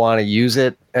want to use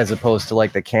it as opposed to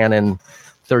like the Canon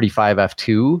 35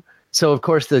 f2. So, of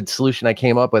course, the solution I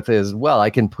came up with is, well, I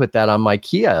can put that on my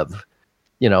Kiev,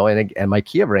 and my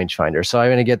Kiev rangefinder. So I'm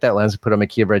going to get that lens and put on my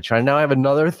Kiev rangefinder. Now I have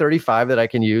another 35 that I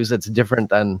can use that's different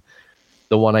than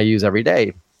the one I use every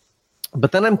day.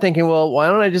 But then I'm thinking, well, why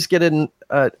don't I just get a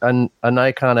Nikon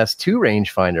S2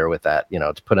 rangefinder with that,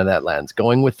 to put in that lens,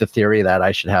 going with the theory that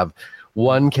I should have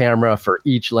one camera for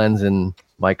each lens in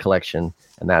my collection,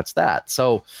 and that's that.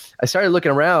 So I started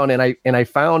looking around, and I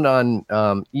found on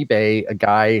eBay a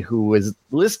guy who was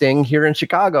listing here in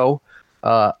Chicago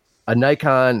a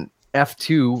Nikon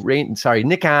F2 rangefinder,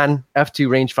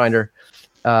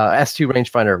 S2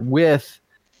 rangefinder with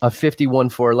a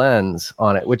 51.4 lens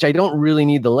on it, which I don't really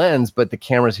need the lens, but the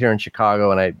camera's here in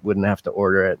Chicago and I wouldn't have to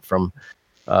order it from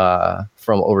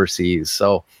overseas.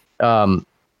 So I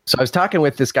was talking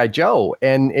with this guy, Joe,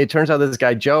 and it turns out this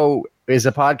guy, Joe, is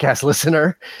a podcast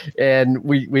listener. And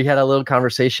we had a little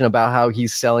conversation about how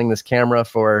he's selling this camera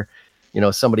for,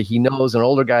 somebody he knows, an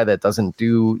older guy that doesn't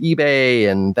do eBay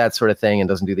and that sort of thing and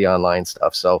doesn't do the online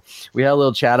stuff. So we had a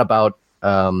little chat about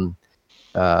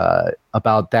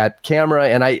that camera,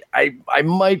 and I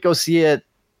might go see it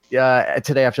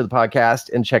today after the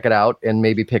podcast and check it out and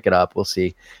maybe pick it up. We'll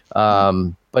see.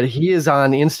 But he is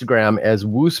on Instagram as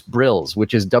Woos Brills,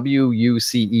 which is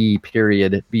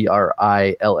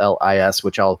WUCE.BRILLIS,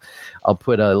 which I'll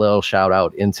put a little shout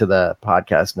out into the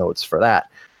podcast notes for that.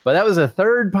 But that was a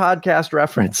third podcast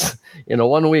reference in a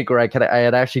 1 week where I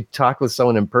had actually talked with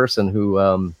someone in person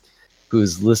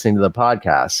who's listening to the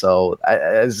podcast. So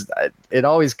it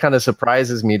always kind of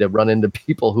surprises me to run into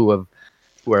people who are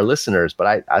listeners,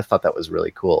 but I thought that was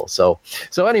really cool. So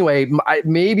anyway,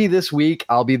 maybe this week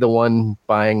I'll be the one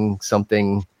buying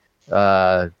something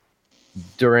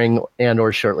during and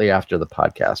or shortly after the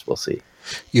podcast. We'll see.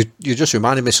 You just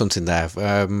reminded me something there.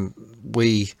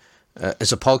 We,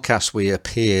 as a podcast, we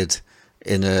appeared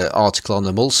in an article on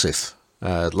Emulsive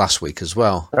last week as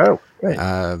well. Oh, great.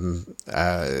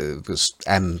 Because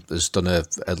M has done a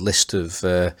list of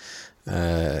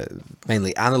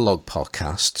mainly analog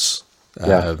podcasts.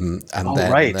 Yeah. Then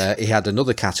he had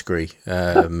another category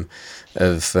of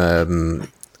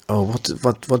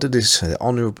what did he say?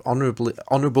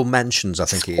 Honorable mentions. I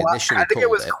think he initially. I think it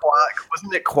was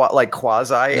wasn't it like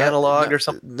quasi analog or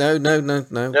something? No,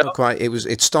 not quite.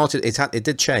 It started. It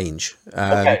did change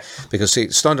because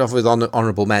it started off with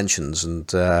honorable mentions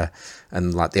and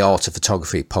like the Art of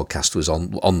Photography podcast was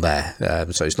on there.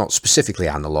 So it's not specifically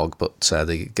analog, but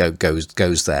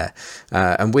goes there.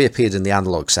 And we appeared in the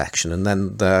analog section, and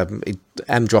then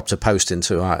M dropped a post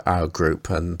into our group,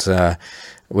 and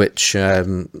which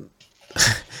it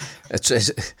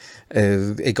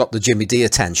got the Jimmy D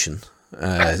attention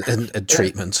and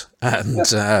treatment, and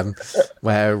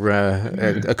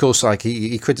where of course, like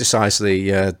he criticised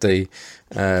the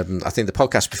I think the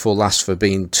podcast before last for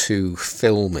being too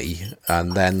filmy,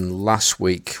 and then last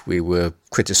week we were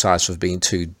criticised for being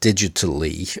too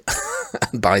digitally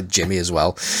by Jimmy as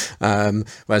well.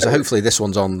 Whereas hopefully this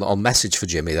one's on message for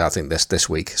Jimmy, I think this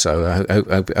week. So I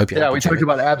hope you. Yeah, we talked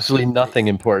about absolutely nothing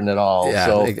important at all. Yeah,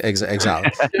 so.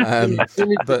 Exactly.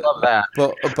 But love that.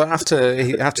 But after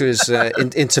his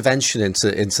intervention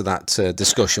into that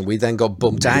discussion, we then got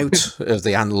bumped out of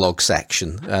the analog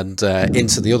section and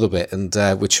into the other bit, and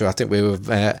which I think we were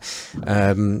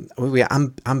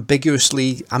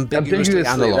ambiguously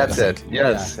analog. That's it.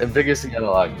 Yes, yeah. Ambiguously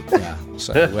analog. Yeah.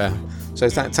 So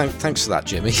thanks for that,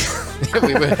 Jimmy.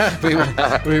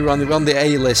 we were on the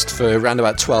A list for around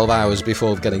about 12 hours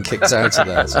before getting kicked out of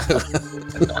there.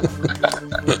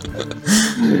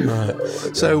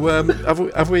 So,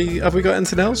 have we got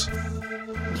anything else,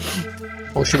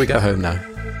 or should we go home now?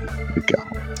 We go.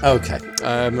 Okay.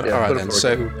 All right then.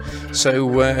 So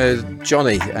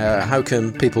Johnny, how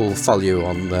can people follow you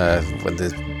on when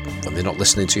they're not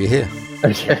listening to you here?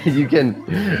 You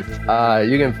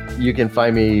can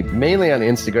find me mainly on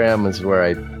Instagram, is where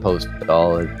I post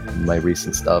all of my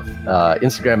recent stuff.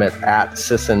 Instagram at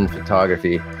Sisson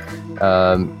Photography,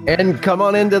 and come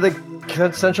on into the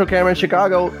Central Camera in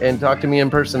Chicago and talk to me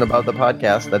in person about the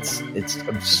podcast. It's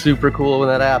super cool when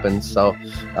that happens. So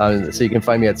you can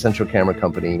find me at Central Camera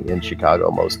Company in Chicago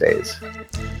most days.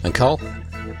 And Carl?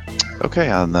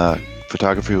 Okay, on the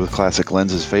Photography with Classic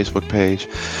Lenses Facebook page,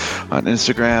 on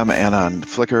Instagram and on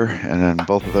Flickr, and then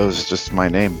both of those just my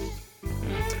name.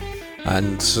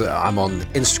 And I'm on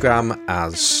Instagram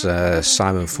as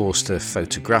Simon Forster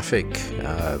Photographic.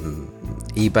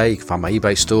 eBay, you can find my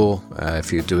eBay store.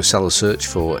 If you do a seller search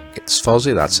for It's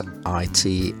Fozzy, that's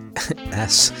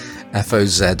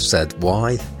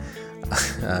ITSFOZZY.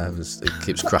 It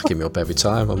keeps cracking me up every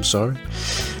time, I'm sorry.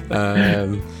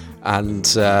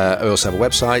 And I also have a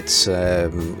website,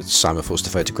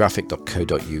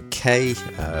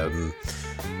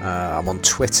 simonforsterphotographic.co.uk. I'm on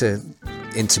Twitter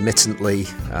intermittently,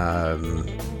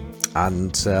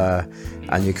 and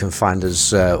you can find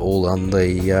us all on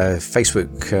the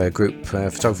Facebook group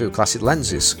Photography with Classic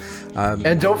Lenses.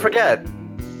 And don't forget,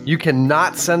 you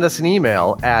cannot send us an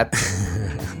email at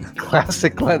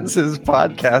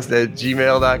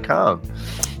classiclensespodcast@gmail.com.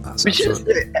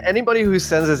 Anybody who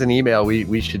sends us an email,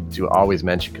 we should always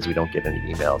mention, because we don't get any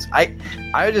emails. I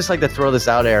would just like to throw this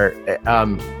out there.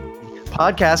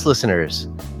 Podcast listeners,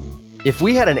 if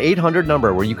we had an 800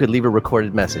 number where you could leave a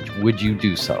recorded message, would you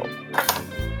do so?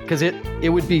 because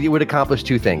it would accomplish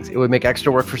two things. It would make extra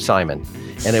work for Simon,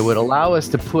 and it would allow us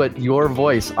to put your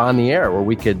voice on the air where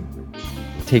we could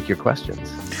take your questions.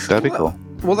 That'd be cool.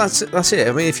 Well, that's it.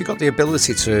 I mean, if you've got the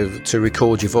ability to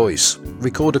record your voice,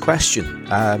 record a question,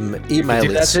 email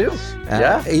do it. that too.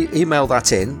 Email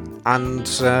that in, and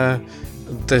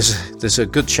there's a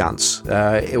good chance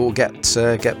it will get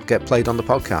played on the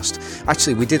podcast.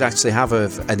 Actually, we did have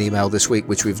an email this week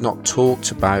which we've not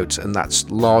talked about, and that's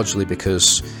largely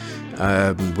because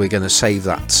we're going to save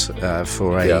that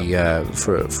for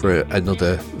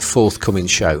another forthcoming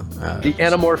show. The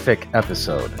anamorphic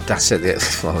episode. That's it.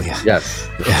 Well, yeah. Yes.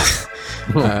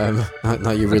 Yeah.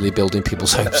 Now you're really building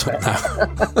people's hopes up now.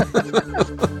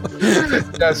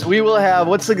 Yes, we will have.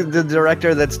 What's the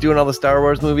director that's doing all the Star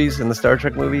Wars movies and the Star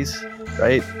Trek movies?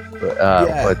 Right.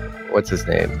 What's his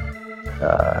name?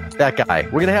 That guy.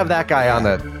 We're gonna have that guy on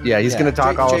the. Yeah, he's gonna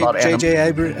talk all about J.J.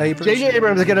 Abrams. J.J.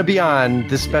 Abrams is gonna be on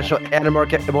this special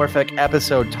anamorphic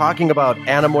episode talking about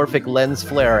anamorphic lens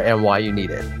flare and why you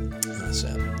need it. That's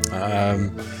it.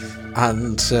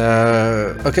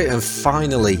 Okay, and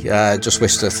finally, just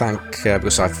wish to thank,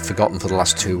 because I've forgotten for the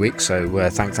last 2 weeks, so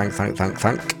thank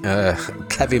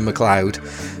Kevin MacLeod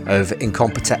of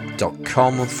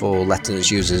Incompetech.com for letting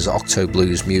us use his Octo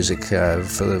Blues music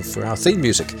for our theme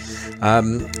music.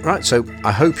 Right, so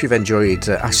I hope you've enjoyed,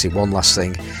 actually one last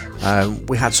thing,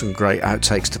 we had some great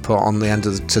outtakes to put on the end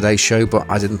of today's show, but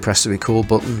I didn't press the record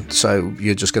button, so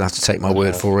you're just going to have to take my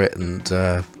word for it, and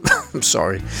I'm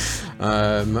sorry.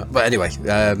 But anyway,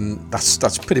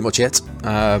 that's pretty much it.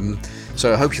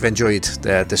 So I hope you've enjoyed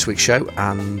this week's show,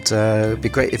 and it'd be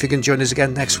great if you can join us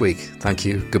again next week. Thank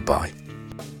you. Goodbye.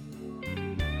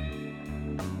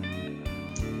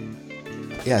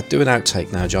 Yeah, do an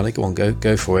outtake now, Johnny. Go on,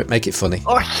 go for it. Make it funny.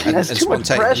 Oh, that's too much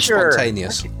pressure. And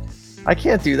spontaneous. I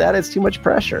can't do that. It's too much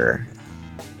pressure.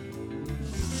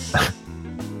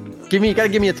 You gotta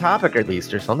give me a topic at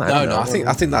least or something. No, I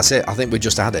think that's it. I think we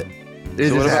just had it.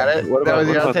 That was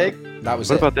the outtake? That was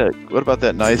What it. about that? What about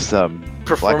that nice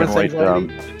black and white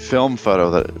film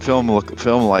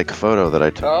like photo that I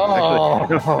took?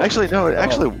 Oh. Actually,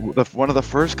 one of the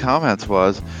first comments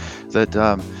was that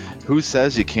who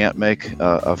says you can't make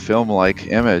a film-like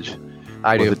image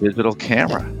with a digital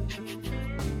camera?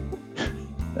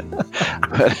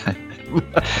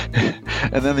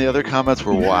 And then the other comments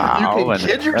were, "Wow!" You can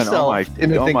kid yourself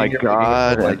oh my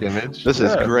god, this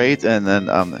is great. And then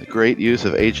great use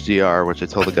of HDR, which I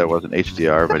told the guy wasn't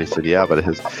HDR, but he said, "Yeah, but it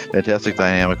has fantastic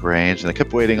dynamic range." And I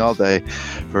kept waiting all day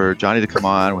for Johnny to come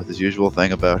on with his usual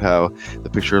thing about how the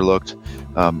picture looked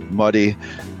muddy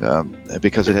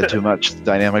because it had too much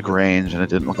dynamic range and it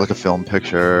didn't look like a film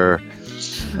picture.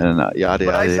 And yada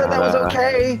yada. I said that was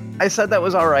okay. I said that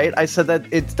was all right. I said that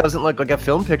it doesn't look like a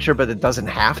film picture, but it doesn't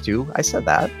have to. I said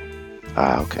that.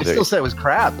 Okay. I still said it was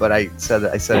crap, but I said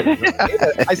it was okay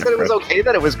that it was okay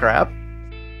that it was crap.